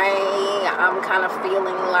why I'm kind of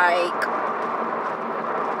feeling like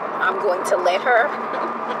I'm going to let her.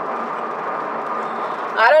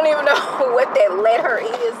 I don't even know what that let her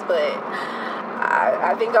is, but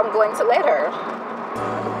I think I'm going to let her.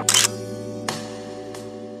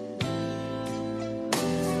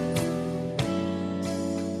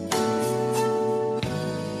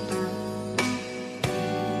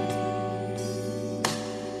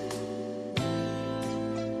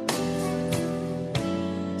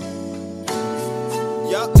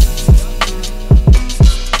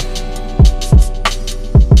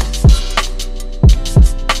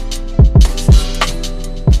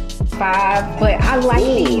 But I like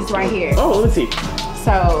these right here. Oh, let me see.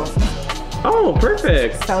 So. Oh,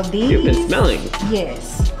 perfect. So these. You've been smelling.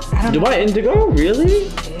 Yes. Do I indigo? Really?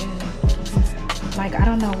 Yeah. Like, I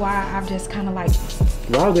don't know why. I'm just kind of like.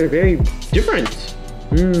 Wow, they're very different.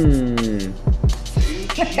 They're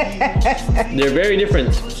very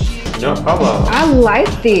different. No problem. I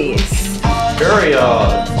like this.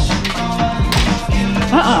 Curious.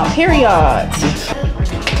 Period.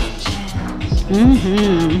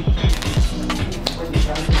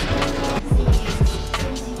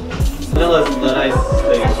 Vanilla's the nice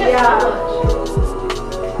thing. Okay,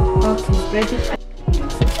 ready?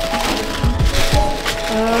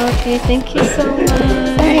 Okay, thank you so much.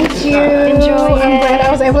 Thank you. Enjoy it. I'm glad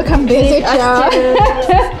I was able to come visit y'all.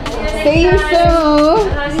 See you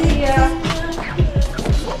soon.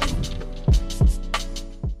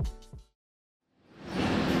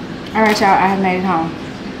 Alright y'all, I have made it home.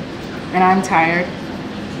 And I'm tired.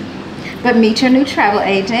 But meet your new travel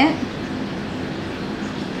agent.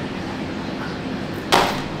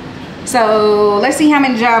 So let's see how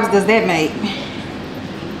many jobs does that make.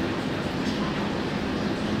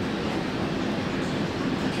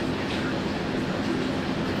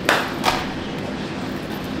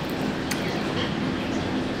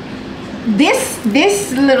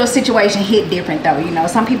 This little situation hit different though, you know.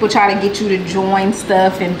 Some people try to get you to join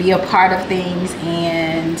stuff and be a part of things,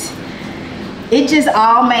 and it just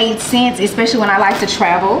all made sense, especially when I like to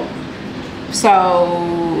travel. So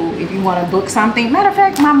if you want to book something, matter of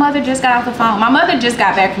fact, my mother just got off the phone. My mother just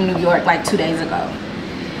got back from New York like 2 days ago,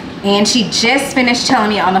 and she just finished telling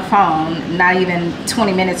me on the phone not even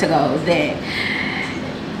 20 minutes ago that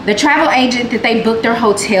the travel agent that they booked their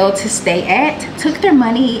hotel to stay at took their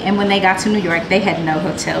money, and when they got to New York, they had no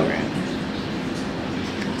hotel room.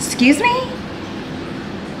 Excuse me?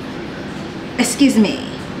 Excuse me.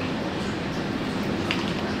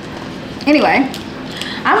 Anyway,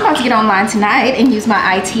 I'm about to get online tonight and use my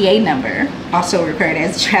ITA number, also referred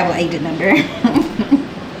as travel agent number.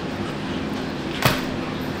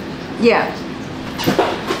 Yeah.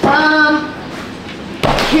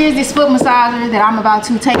 Here's this foot massager that I'm about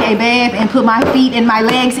to take a bath and put my feet and my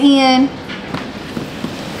legs in.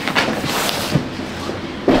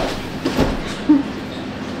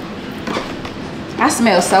 I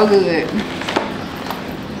smell so good.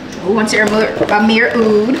 Once you're a mere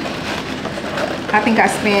oud. I think I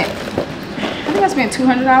spent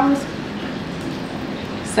 $200.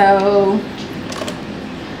 So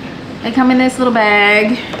they come in this little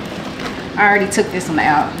bag. I already took this one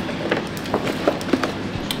out.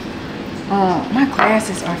 My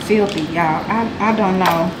glasses are filthy, y'all. I don't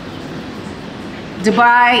know.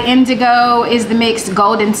 Dubai Indigo is the mix.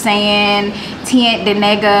 Golden Sand, Tient de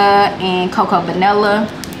Nega, and Cocoa Vanilla.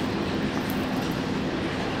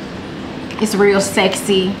 It's real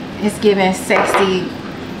sexy. It's giving sexy.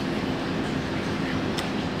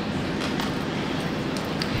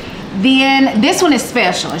 Then this one is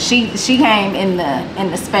special. She came in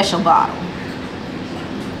the special bottle.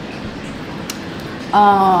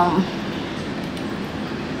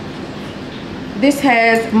 This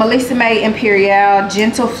has Melissa May Imperial,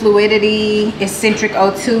 Gentle Fluidity, Eccentric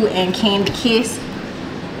O2, and Candy Kiss.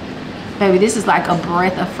 Baby, this is like a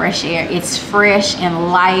breath of fresh air. It's fresh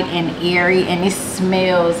and light and airy, and it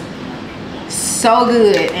smells so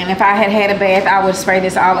good. And if I had had a bath, I would spray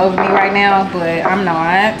this all over me right now, but I'm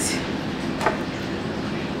not.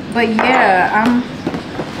 But yeah,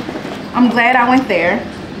 I'm glad I went there.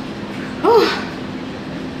 Ooh.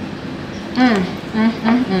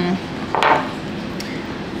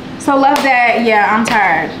 So love that. Yeah, I'm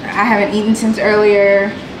tired. I haven't eaten since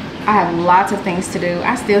earlier. I have lots of things to do.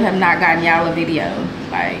 I still have not gotten y'all a video.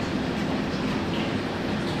 Like,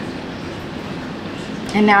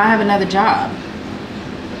 and now I have another job.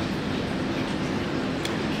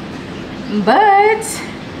 But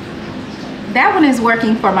that one is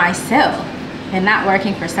working for myself and not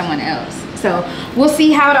working for someone else. So we'll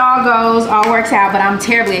see how it all goes, all works out, but I'm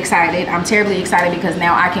terribly excited. I'm terribly excited because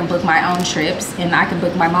now I can book my own trips, and I can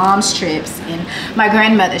book my mom's trips and my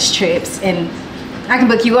grandmother's trips, and I can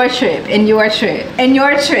book your trip and your trip and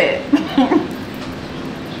your trip.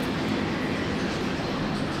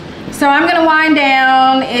 So I'm gonna wind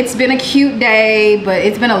down. It's been a cute day, but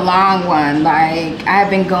it's been a long one. Like, I've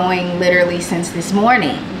been going literally since this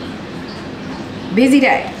morning. Busy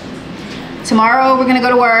day. Tomorrow we're gonna go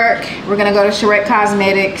to work. We're gonna go to Charette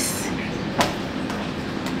Cosmetics.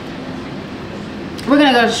 We're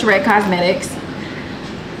gonna go to Charette Cosmetics,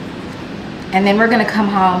 and then we're gonna come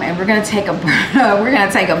home and we're gonna take a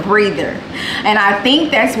breather. And I think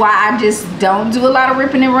that's why I just don't do a lot of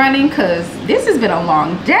ripping and running, because this has been a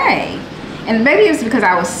long day. And maybe it's because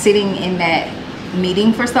I was sitting in that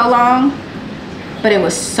meeting for so long, but it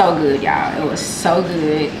was so good, y'all. It was so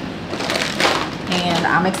good. And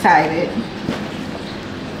I'm excited,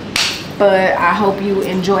 but I hope you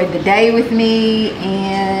enjoyed the day with me,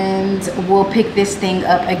 and we'll pick this thing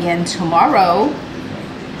up again tomorrow.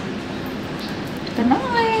 Good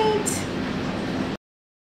night.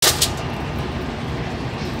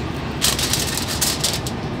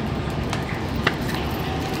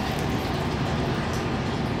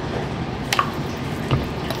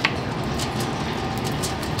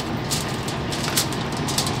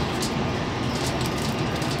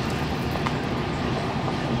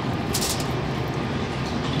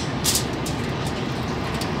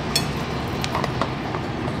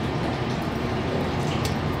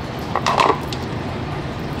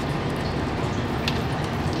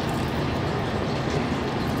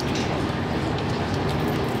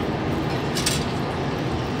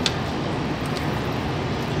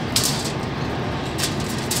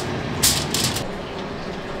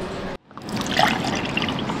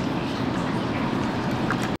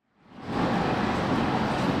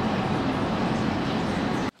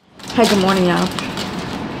 Hey, good morning, y'all.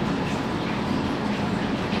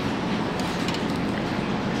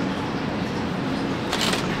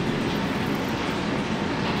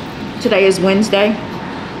 Today is Wednesday.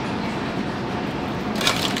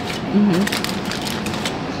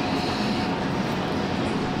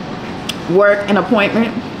 Work and appointment.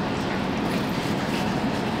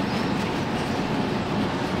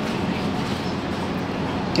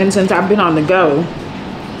 And since I've been on the go,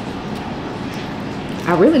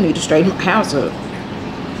 I really need to straighten my house up.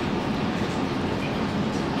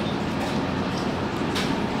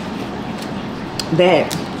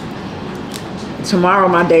 That tomorrow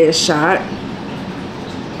my day is shot,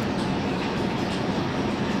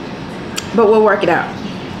 but we'll work it out.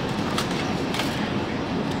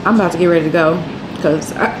 I'm about to get ready to go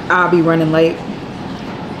because I'll be running late,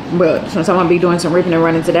 but since I'm gonna be doing some ripping and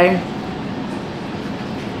running today,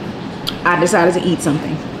 I decided to eat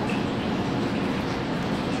something.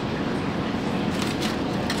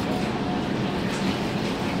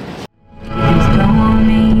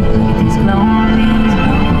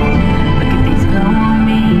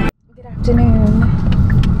 Good afternoon.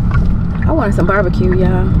 I wanted some barbecue,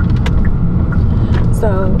 y'all.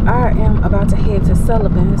 So I am about to head to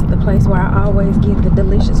Sullivan's, the place where I always get the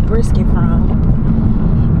delicious brisket from.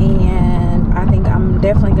 And I think I'm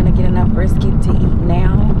definitely gonna get enough brisket to eat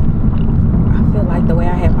now. I feel like the way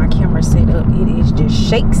I have my camera set up, it is just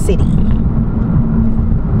Shake City.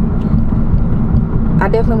 I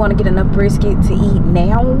definitely want to get enough brisket to eat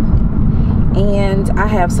now. And I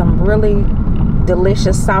have some really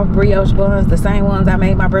delicious soft brioche buns, the same ones I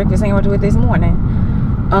made my breakfast sandwich with this morning.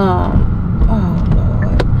 Oh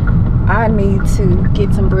Lord, I need to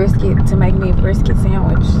get some brisket to make me a brisket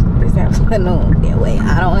sandwich this afternoon. That way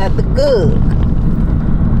I don't have to cook.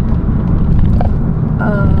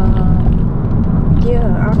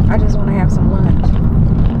 Yeah, I just want to have some lunch.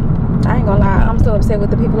 I ain't gonna lie, I'm so upset with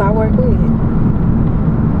the people I work with.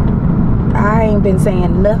 I ain't been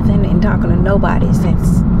saying nothing and talking to nobody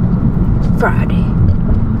since Friday.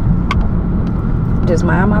 Just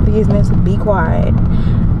mind my business, be quiet.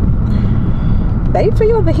 They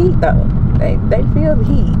feel the heat though. They feel the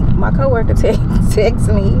heat. My coworker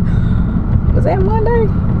texted me. Was that Monday?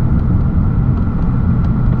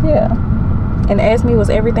 Yeah. And asked me was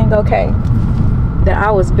everything okay. That I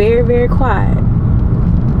was very, very quiet.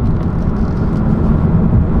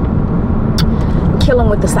 Kill them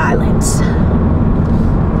with the silence.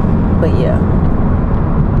 But yeah,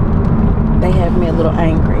 they have me a little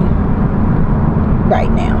angry right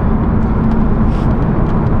now.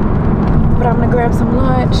 But I'm gonna grab some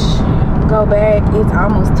lunch, go back. It's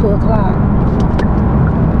almost 2 o'clock,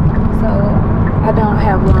 so I don't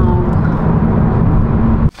have long.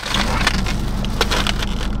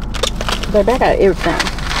 But I got everything.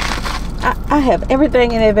 I have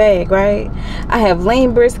everything in that bag, right? I have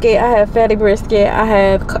lean brisket, I have fatty brisket, I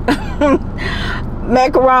have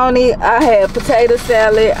macaroni, I have potato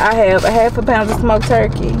salad, I have a ½ pound of smoked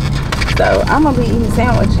turkey. So I'm gonna be eating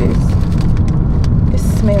sandwiches. It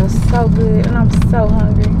smells so good and I'm so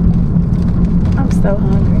hungry. I'm so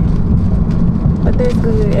hungry. But that's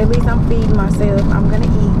good. At least I'm feeding myself. I'm gonna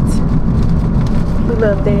eat. We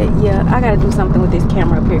love that. Yeah, I gotta do something with this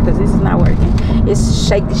camera up here because this is not working. It's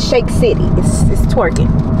Shake City. It's twerking.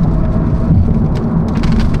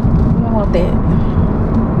 I don't want that.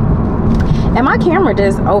 And my camera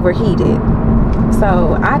just overheated,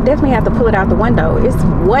 so I definitely have to pull it out the window. It's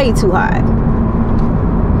way too hot.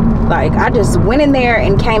 Like, I just went in there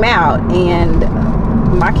and came out and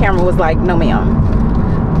my camera was like, no ma'am,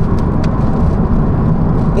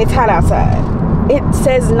 it's hot outside. It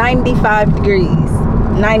says 95 degrees,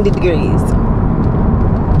 90 degrees.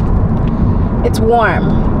 It's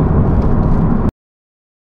warm.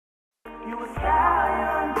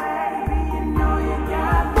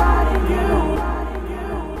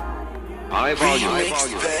 High volume.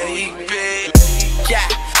 Yeah,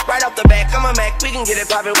 right off the back, I'm a Mac. We can get it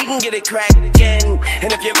poppin', we can get it crackin'.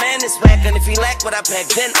 And if your man is whack, and if he lack what I pack,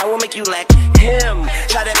 then I will make you lack him.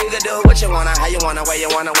 Try to nigga do what you wanna, how you wanna, where you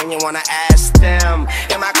wanna, when you wanna, ask them.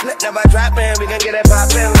 And my clip never droppin', we can get it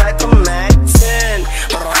poppin' like a Mac 10.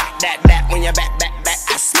 That, when you're back,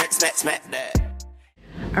 I smack that.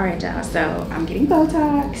 Alright y'all, so I'm getting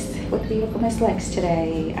Botox with beautiful Miss Lex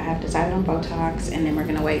today. I have decided on Botox and then we're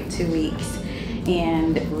gonna wait 2 weeks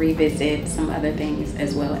and revisit some other things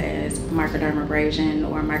as well as microdermabrasion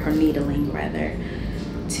or microneedling rather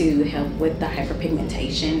to help with the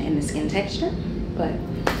hyperpigmentation in the skin texture. But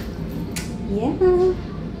yeah.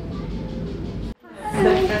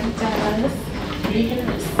 You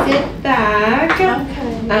can sit back.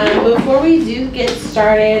 Okay. Before we do get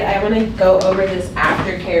started, I want to go over this after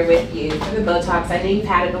aftercare with you for the Botox. I know you've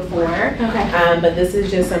had it before. Okay. But this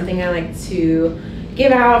is just something I like to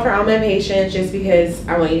give out for all my patients just because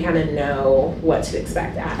I want you to kind of know what to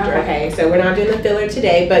expect after. Okay. So we're not doing the filler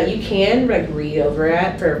today, but you can like read over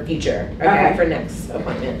it for future. Okay. For next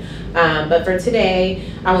appointment. But for today,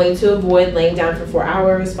 I want you to avoid laying down for 4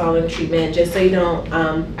 hours following treatment, just so you don't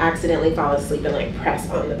accidentally fall asleep and like press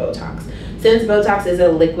on the Botox. Since Botox is a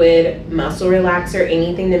liquid muscle relaxer,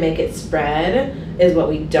 anything to make it spread is what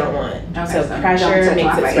we don't want. Okay, so pressure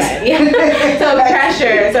makes it spread. Yeah. So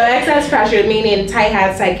pressure, so excess pressure, meaning tight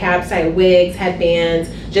hats, tight caps, tight wigs, headbands,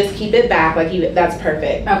 just keep it back, like that's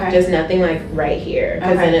perfect. Okay. Just nothing like right here,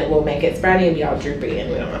 because then it will make it spread and you'll be all droopy, and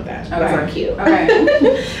we don't want that. That's not cute. Okay.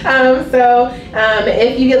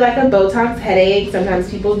 If you get like a Botox headache, sometimes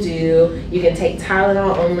people do, you can take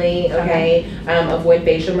Tylenol only, okay? Avoid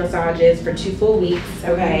facial massages for 2 full weeks,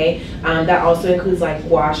 okay? That also includes like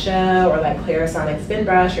gua sha or like Clarisonic spin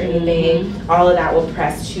brush or anything. All of that will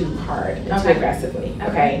press too hard and too aggressively,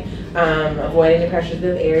 okay? Avoid any pressures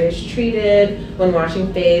of areas treated. When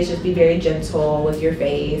washing face, just be very gentle with your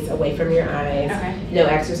face, away from your eyes. Okay. No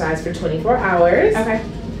exercise for 24 hours. Okay.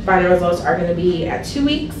 Final results are going to be at 2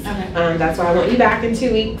 weeks. Okay. That's why I want you back in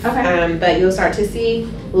 2 weeks. Okay. But you'll start to see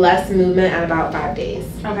less movement at about 5 days.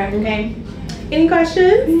 Okay. Okay. Any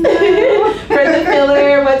questions? No. For the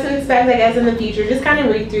filler, what to expect, I guess, in the future, just kind of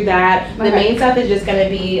read through that. Okay. The main stuff is just going to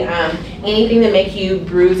be anything that make you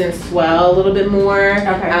bruise and swell a little bit more,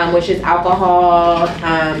 which is alcohol.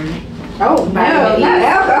 Not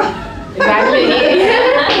alcohol. Vitamin E.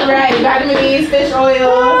 Right, vitamin E, fish oil,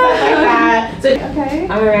 stuff like that. So,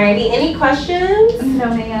 alrighty, any questions? No,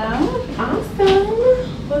 ma'am.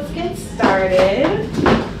 Awesome. Let's get started.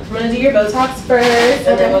 I'm gonna do your Botox first,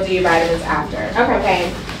 and then we'll do your vitamins after.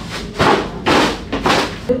 Okay.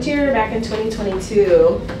 Moved here back in 2022.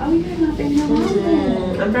 Oh, yeah, nothing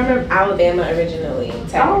wrong. I'm from Alabama originally,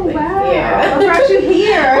 technically. Oh, wow. Yeah. What brought you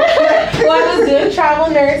here? Well, I was doing travel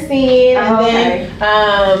nursing, and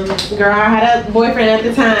then, girl, I had a boyfriend at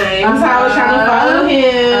the time, so I was trying to follow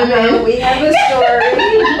him, and we have a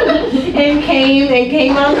story. and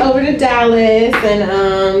came on over to Dallas,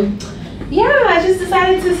 and yeah, I just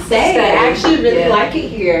decided to stay. I actually really like it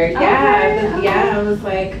here. Yeah, I was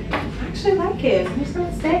like, I actually like it. I'm just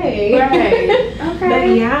gonna stay. Right. But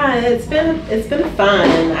yeah, it's been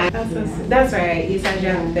fun. That's right. You said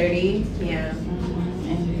you're 30. Yeah.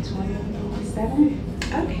 And 27.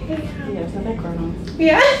 Okay. Yeah, so they're grown.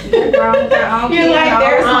 Yeah. They're grown. They're on. You're like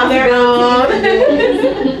they're on their own.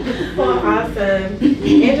 Well, awesome.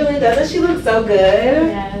 Angelina, doesn't she look so good?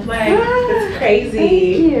 Yes. Like it's crazy.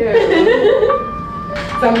 Thank you.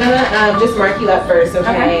 So I'm gonna just mark you up first,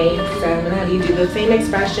 okay? So I'm gonna have you do the same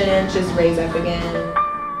expression, just raise up again.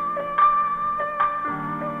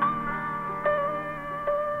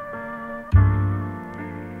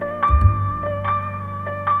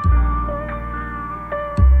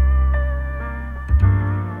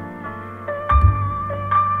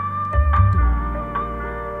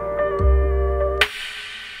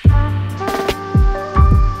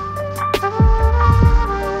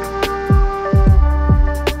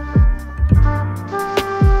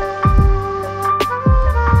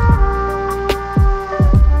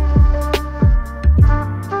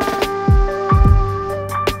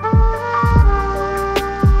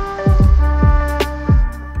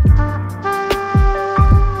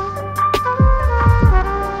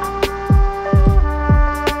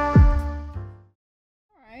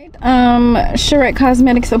 Charette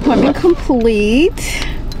Cosmetics appointment complete,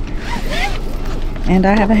 and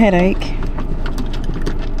I have a headache.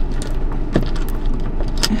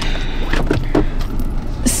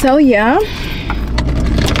 So yeah,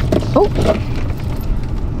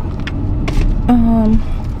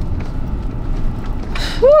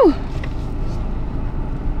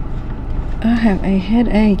 I have a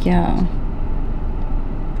headache, y'all,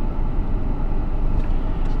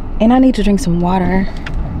 and I need to drink some water.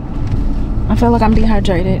 I feel like I'm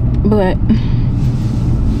dehydrated, but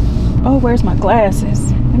oh, where's my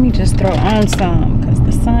glasses? Let me just throw on some because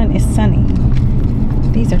the sun is sunny.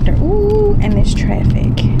 These are ooh, and there's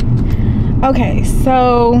traffic. Okay,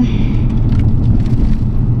 so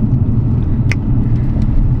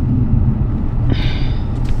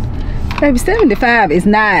baby, 75 is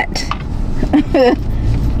not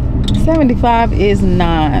 75 is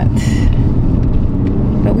not,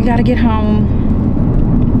 but we gotta get home.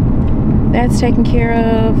 That's taken care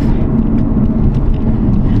of.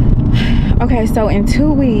 Okay, so in 2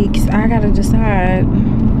 weeks, I gotta decide.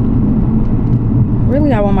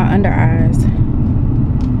 Really, I want my under eyes.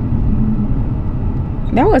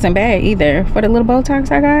 That wasn't bad either. For the little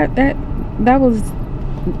Botox I got, that was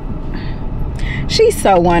She's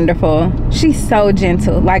so wonderful. She's so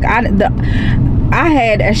gentle. Like I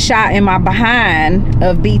had a shot in my behind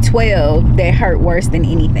of B12 that hurt worse than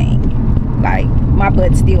anything. Like my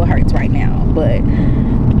butt still hurts right now, but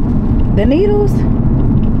the needles,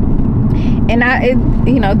 and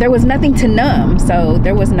you know, there was nothing to numb, so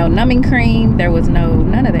there was no numbing cream, there was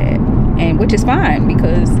none of that, and which is fine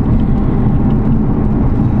because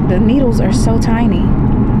the needles are so tiny,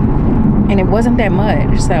 and it wasn't that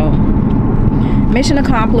much. So mission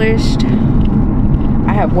accomplished.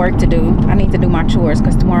 I have work to do. I need to do my chores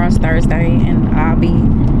because tomorrow's Thursday and I'll be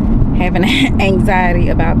having anxiety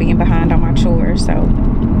about being behind on my chores. So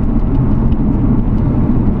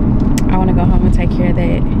I want to go home and take care of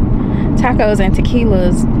that. Tacos and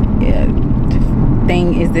tequilas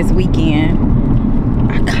thing is this weekend.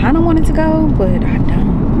 I kind of wanted to go, but I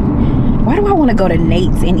don't. Why do I want to go to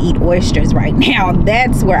Nate's and eat oysters right now?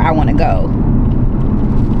 That's where I want to go.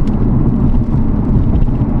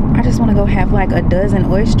 I just want to go have like a dozen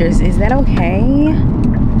oysters. Is that okay?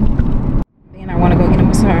 Then I want to go get a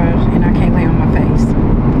massage and I can't lay on my face.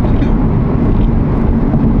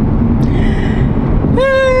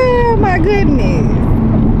 Oh my goodness.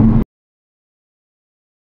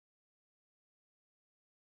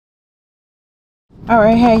 All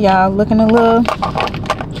right, hey y'all, looking a little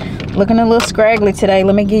scraggly today.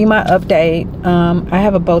 Let me give you my update. I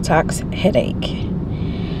have a Botox headache.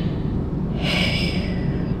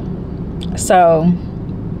 So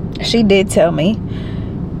she did tell me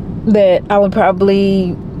that I would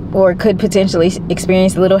probably or could potentially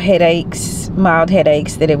experience little headaches, mild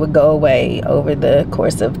headaches, that it would go away over the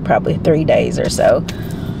course of probably 3 days or so,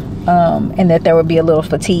 and that there would be a little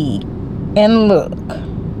fatigue. And look,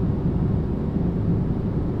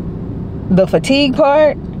 the fatigue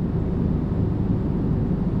part,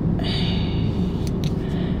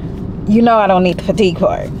 you know I don't need the fatigue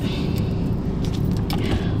part.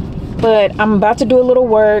 But I'm about to do a little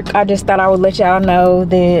work. I just thought I would let y'all know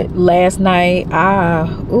that last night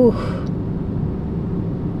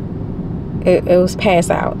it was pass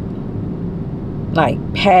out. Like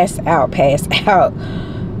pass out.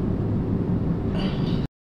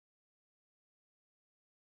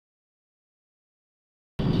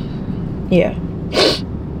 Yeah.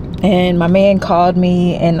 And my man called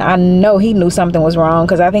me, and I know he knew something was wrong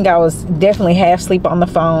because I think I was definitely half asleep on the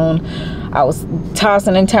phone. I was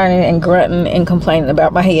tossing and turning and grunting and complaining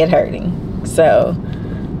about my head hurting. So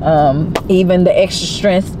even the extra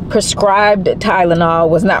strength prescribed Tylenol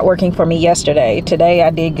was not working for me yesterday. Today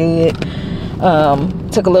I did good.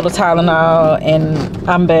 Took a little Tylenol and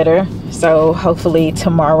I'm better. So hopefully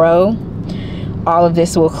tomorrow all of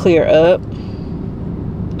this will clear up.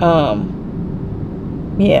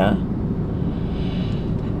 Yeah.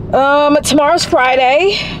 Tomorrow's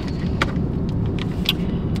Friday.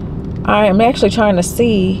 I am actually trying to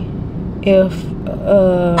see if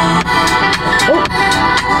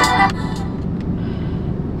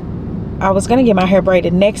I was gonna get my hair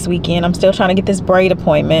braided next weekend. I'm still trying to get this braid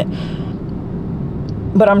appointment,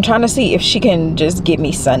 but I'm trying to see if she can just get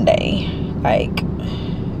me Sunday, like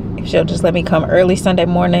if she'll just let me come early Sunday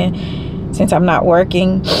morning since I'm not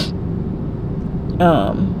working.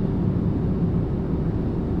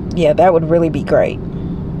 Yeah, that would really be great.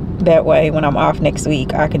 That way when I'm off next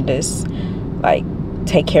week I can just like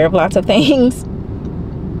take care of lots of things.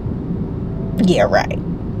 Yeah, right.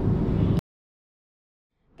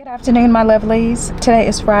 Good afternoon, my lovelies. Today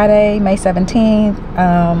is Friday, May 17th.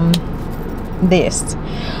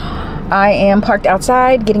 I am parked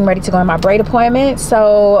outside getting ready to go on my braid appointment,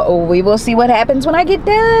 so we will see what happens when I get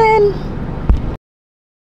done.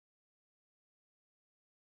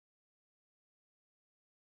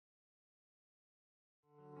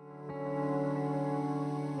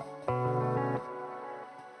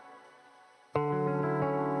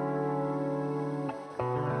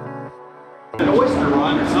 An oyster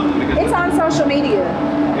run or something because It's on social media.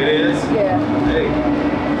 it is. Yeah. Hey.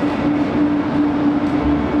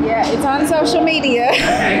 Yeah, it's on social media.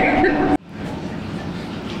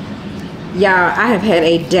 Y'all, I have had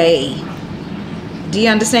a day. Do you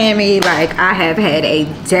understand me? Like, I have had a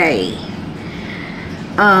day.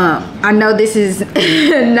 I know this is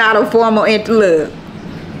not a formal look.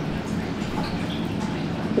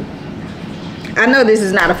 I know this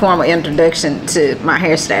is not a formal introduction to my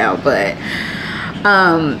hairstyle, but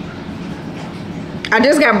I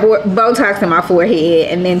just got Botox in my forehead,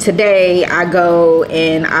 and then today I go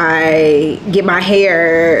and I get my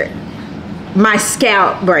hair, my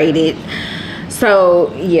scalp braided.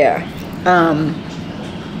 So yeah,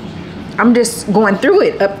 I'm just going through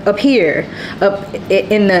it up here, up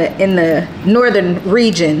in the northern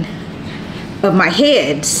region of my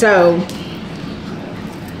head. So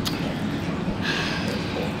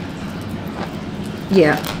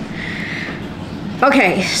yeah.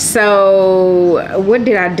 Okay, so what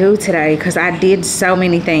did I do today? Because I did so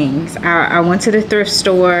many things. I went to the thrift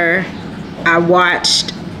store. I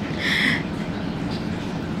watched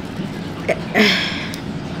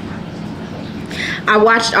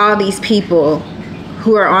all these people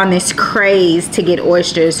who are on this craze to get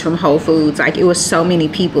oysters from Whole Foods. Like, it was so many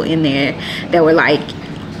people in there that were like,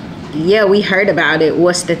 yeah, we heard about it.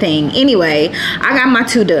 What's the thing? Anyway, I got my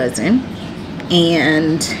 2 dozen.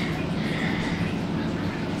 And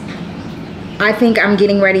I think I'm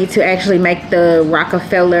getting ready to actually make the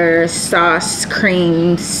Rockefeller sauce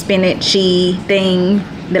cream spinachy thing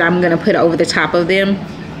that I'm going to put over the top of them.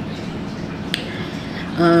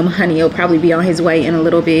 Honey will probably be on his way in a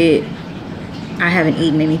little bit. I haven't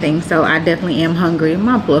eaten anything, so I definitely am hungry.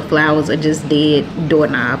 My blood flowers are just dead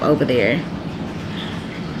doorknob over there.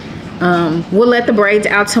 We'll let the braids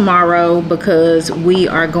out tomorrow because we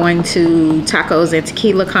are going to Tacos and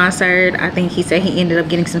Tequila concert. I think he said he ended up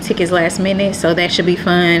getting some tickets last minute, so that should be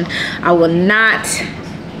fun. I will not,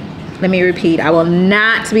 let me repeat, I will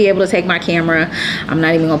not be able to take my camera. I'm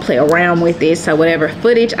not even gonna play around with it, so whatever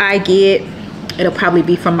footage I get, it'll probably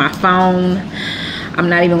be from my phone. I'm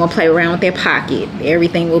not even gonna play around with that pocket.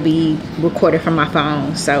 Everything will be recorded from my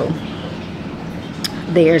phone, so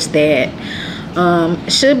there's that.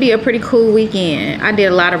 Should be a pretty cool weekend. I did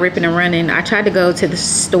a lot of ripping and running. I tried to go to the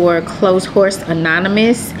store Clothes Horse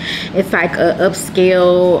Anonymous. It's like a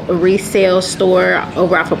upscale resale store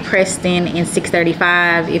over off of Preston and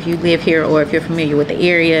 635 if you live here or if you're familiar with the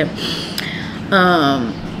area.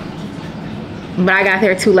 But I got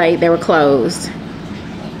there too late. They were closed.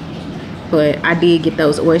 But I did get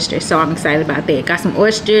those oysters, so I'm excited about that. Got some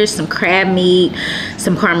oysters, some crab meat,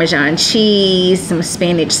 some Parmesan cheese, some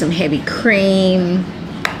spinach, some heavy cream.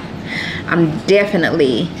 I'm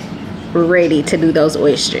definitely ready to do those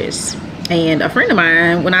oysters. And a friend of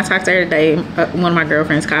mine, when I talked to her today, one of my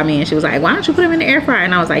girlfriends called me and she was like, why don't you put them in the air fryer?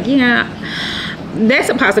 And I was like, yeah, that's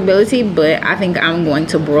a possibility, but I think I'm going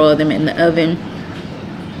to broil them in the oven.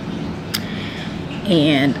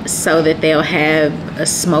 And so that they'll have a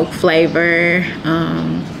smoke flavor.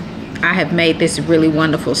 I have made this really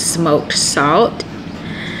wonderful smoked salt.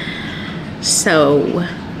 So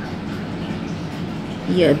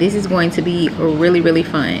yeah, this is going to be really, really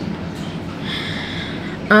fun.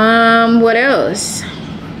 What else?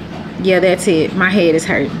 Yeah, that's it. My head is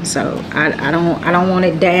hurting, so I don't want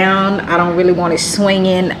it down. I don't really want it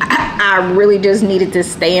swinging. I really just need it to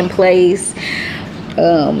stay in place.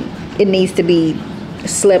 It needs to be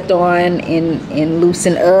slept on and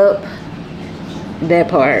loosen up, that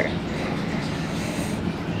part.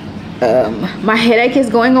 My headache is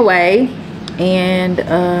going away, and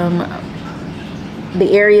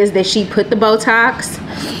the areas that she put the Botox,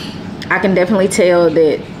 I can definitely tell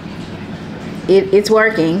that it's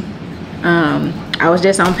working. I was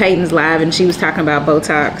just on Peyton's live and she was talking about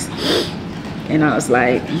Botox and I was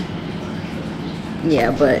like,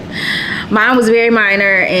 yeah, but mine was very minor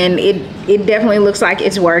and it definitely looks like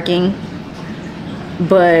it's working.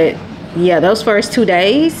 But yeah, those first 2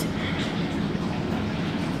 days,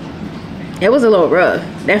 it was a little rough.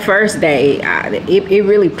 That first day, it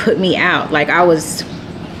really put me out. Like I was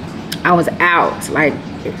out, like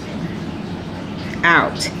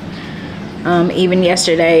out. Even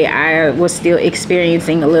yesterday, I was still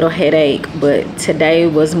experiencing a little headache, but today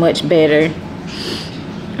was much better.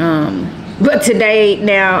 But today,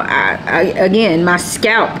 now, again, my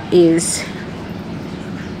scalp is,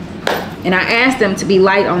 and I asked them to be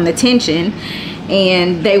light on the tension,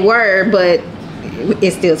 and they were, but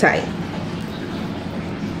it's still tight.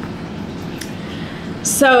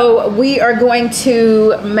 So we are going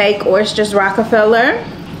to make oysters Rockefeller.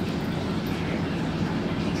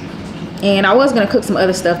 And I was gonna cook some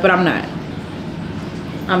other stuff, but I'm not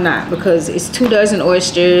because it's 2 dozen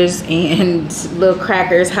oysters and little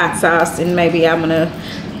crackers, hot sauce, and maybe I'm gonna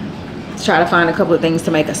try to find a couple of things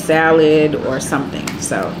to make a salad or something.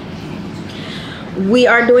 So we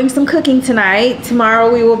are doing some cooking tonight.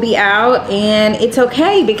 Tomorrow we will be out, and it's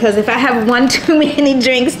okay because if I have one too many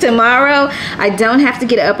drinks tomorrow, I don't have to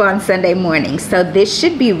get up on Sunday morning. So this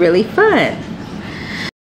should be really fun.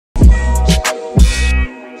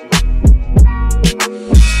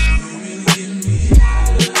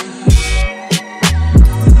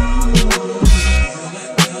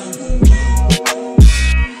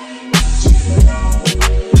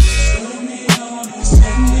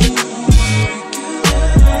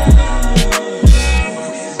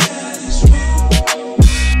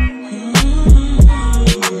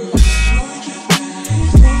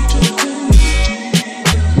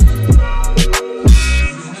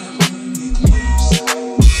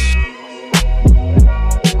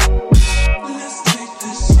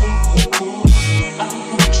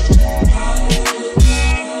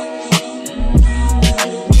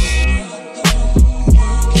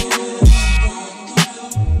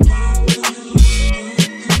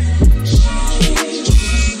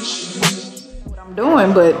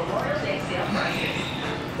 him, but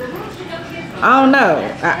I don't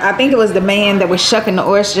know. I think it was the man that was shucking the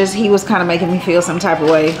oysters. He was kind of making me feel some type of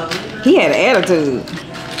way. He had an attitude.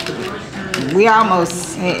 We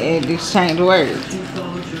almost had exchanged words.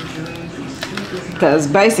 Because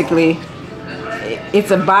basically,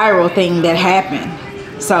 it's a viral thing that happened.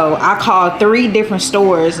 So I called 3 different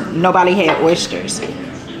stores. Nobody had oysters.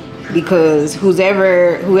 Because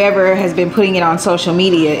whoever has been putting it on social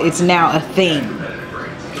media, it's now a thing.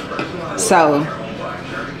 So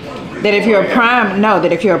that if you're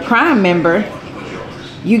a Prime member,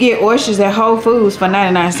 you get oysters at Whole Foods for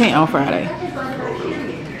 99 cents on Friday.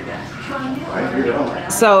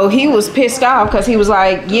 So he was pissed off because he was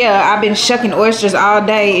like, yeah, I've been shucking oysters all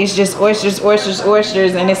day. It's just oysters, oysters,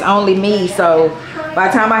 oysters, and it's only me. So by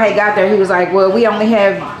the time I had got there, he was like, well, we only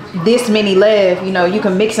have this many left. You know, you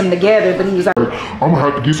can mix them together. But he was like, I'm gonna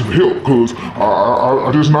have to get some help because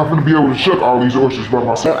I just not gonna be able to shuck all these oysters by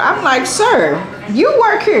myself. I'm like, sir, you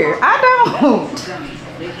work here. I don't.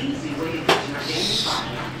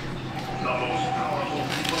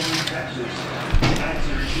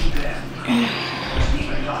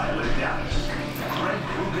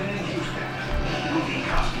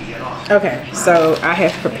 Okay, so I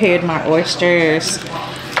have prepared my oysters.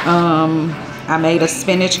 I made a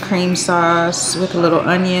spinach cream sauce with a little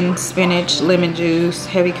onion, spinach, lemon juice,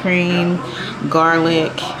 heavy cream,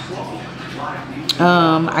 garlic.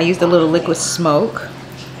 I used a little liquid smoke.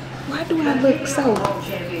 Why do I look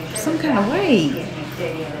some kind of way?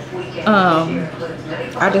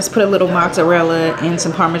 I just put a little mozzarella and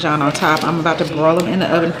some Parmesan on top. I'm about to broil them in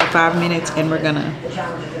the oven for 5 minutes, and we're gonna.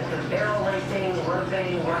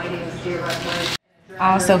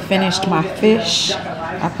 I also finished my fish.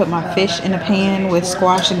 I put my fish in a pan with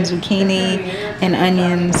squash and zucchini and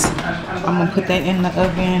onions. I'm gonna put that in the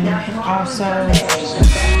oven also.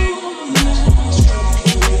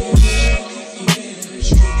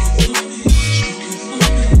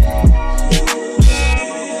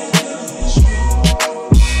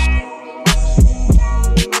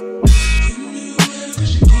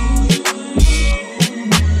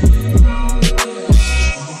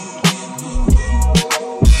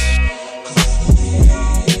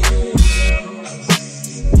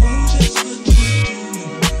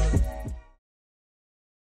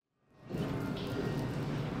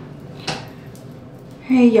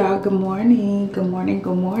 Hey y'all, good morning, good morning,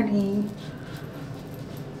 good morning.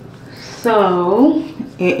 So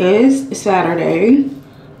it is Saturday,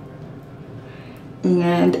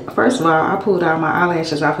 and first of all, I pulled all my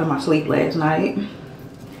eyelashes off in my sleep last night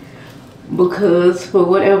because for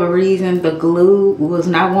whatever reason the glue was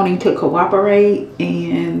not wanting to cooperate.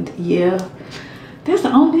 And yeah, that's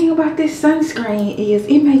the only thing about this sunscreen is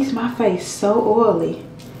it makes my face so oily.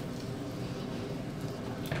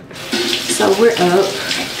 So we're up.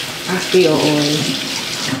 I feel oily.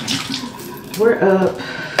 We're up,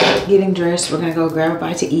 getting dressed. We're gonna go grab a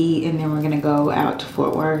bite to eat, and then we're gonna go out to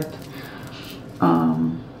Fort Worth.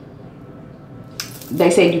 They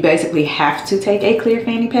said you basically have to take a clear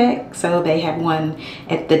fanny pack, so they have one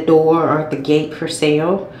at the door or at the gate for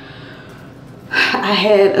sale. I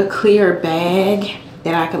had a clear bag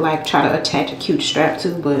that I could like try to attach a cute strap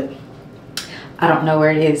to, but I don't know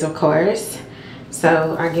where it is, of course.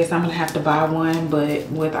 So I guess I'm gonna have to buy one. But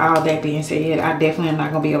with all that being said, I definitely am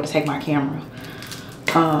not gonna be able to take my camera.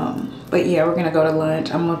 But yeah, we're gonna go to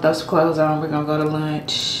lunch. I'm gonna throw some clothes on. We're gonna go to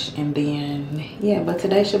lunch, and then yeah. But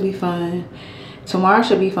today should be fun. Tomorrow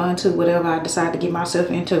should be fun too. Whatever I decide to get myself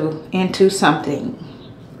into something.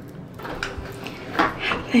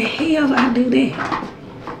 How the hell I do that?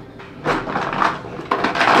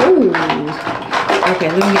 Ooh. Okay,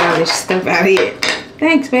 let me get all this stuff out of here.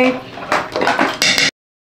 Thanks, babe.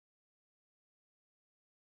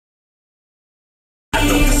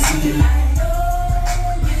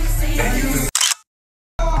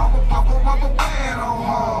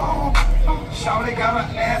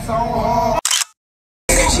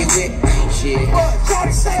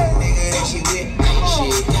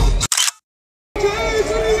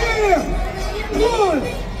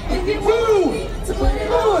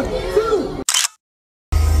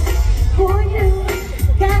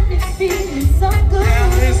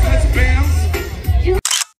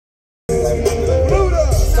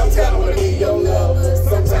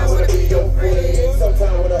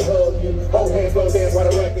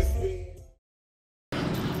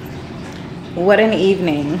 What an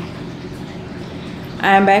evening.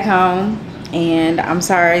 I'm back home, and I'm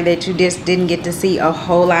sorry that you just didn't get to see a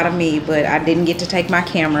whole lot of me, but I didn't get to take my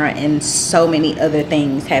camera, and so many other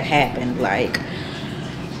things have happened. Like,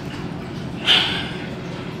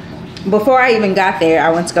 before I even got there, I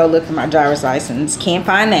went to go look for my driver's license. Can't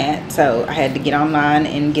find that, so I had to get online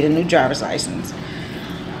and get a new driver's license.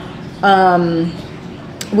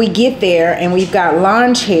 We get there and we've got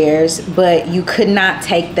lawn chairs, but you could not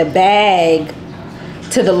take the bag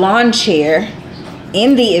to the lawn chair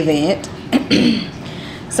in the event.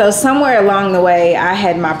 So somewhere along the way, I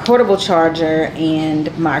had my portable charger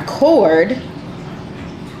and my cord,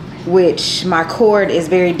 which my cord is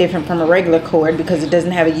very different from a regular cord because it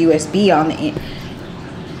doesn't have a USB on the end.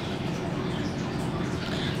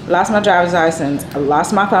 Lost my driver's license. I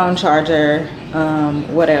lost my phone charger.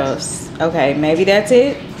 What else? Okay, maybe that's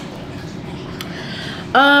it.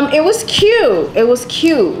 It was cute. It was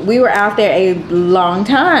cute. We were out there a long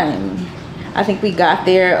time. I think we got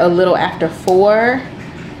there a little after 4,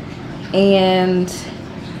 and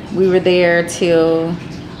we were there till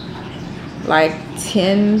like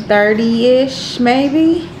 10:30-ish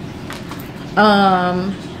maybe.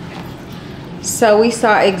 So we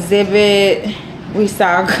saw Exhibit, we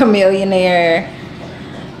saw Chameleonaire,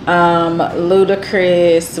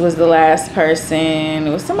 Ludacris was the last person.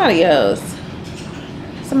 It was somebody else.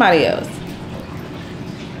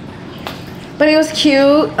 But it was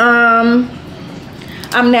cute.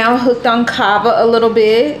 I'm now hooked on Cava a little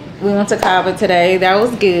bit. We went to Cava today. That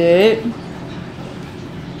was good.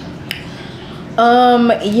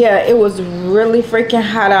 Yeah, it was really freaking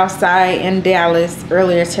hot outside in Dallas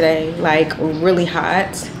earlier today, like really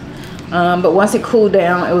hot. But once it cooled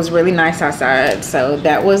down, it was really nice outside, so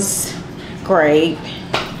that was great.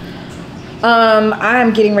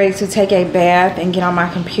 I'm getting ready to take a bath and get on my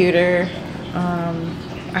computer.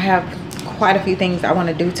 I have quite a few things I want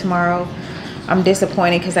to do tomorrow. I'm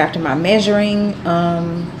disappointed because after my measuring,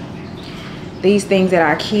 these things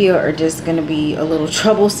at IKEA are just going to be a little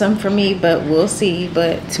troublesome for me, but we'll see.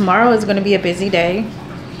 But tomorrow is going to be a busy day.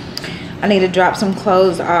 I need to drop some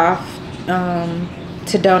clothes off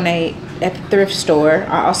to donate at the thrift store.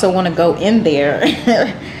 I also want to go in there.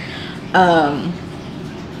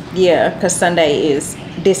 Yeah, because Sunday is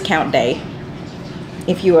discount day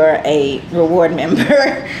if you are a reward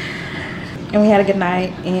member. And we had a good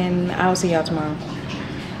night, and I'll see y'all tomorrow.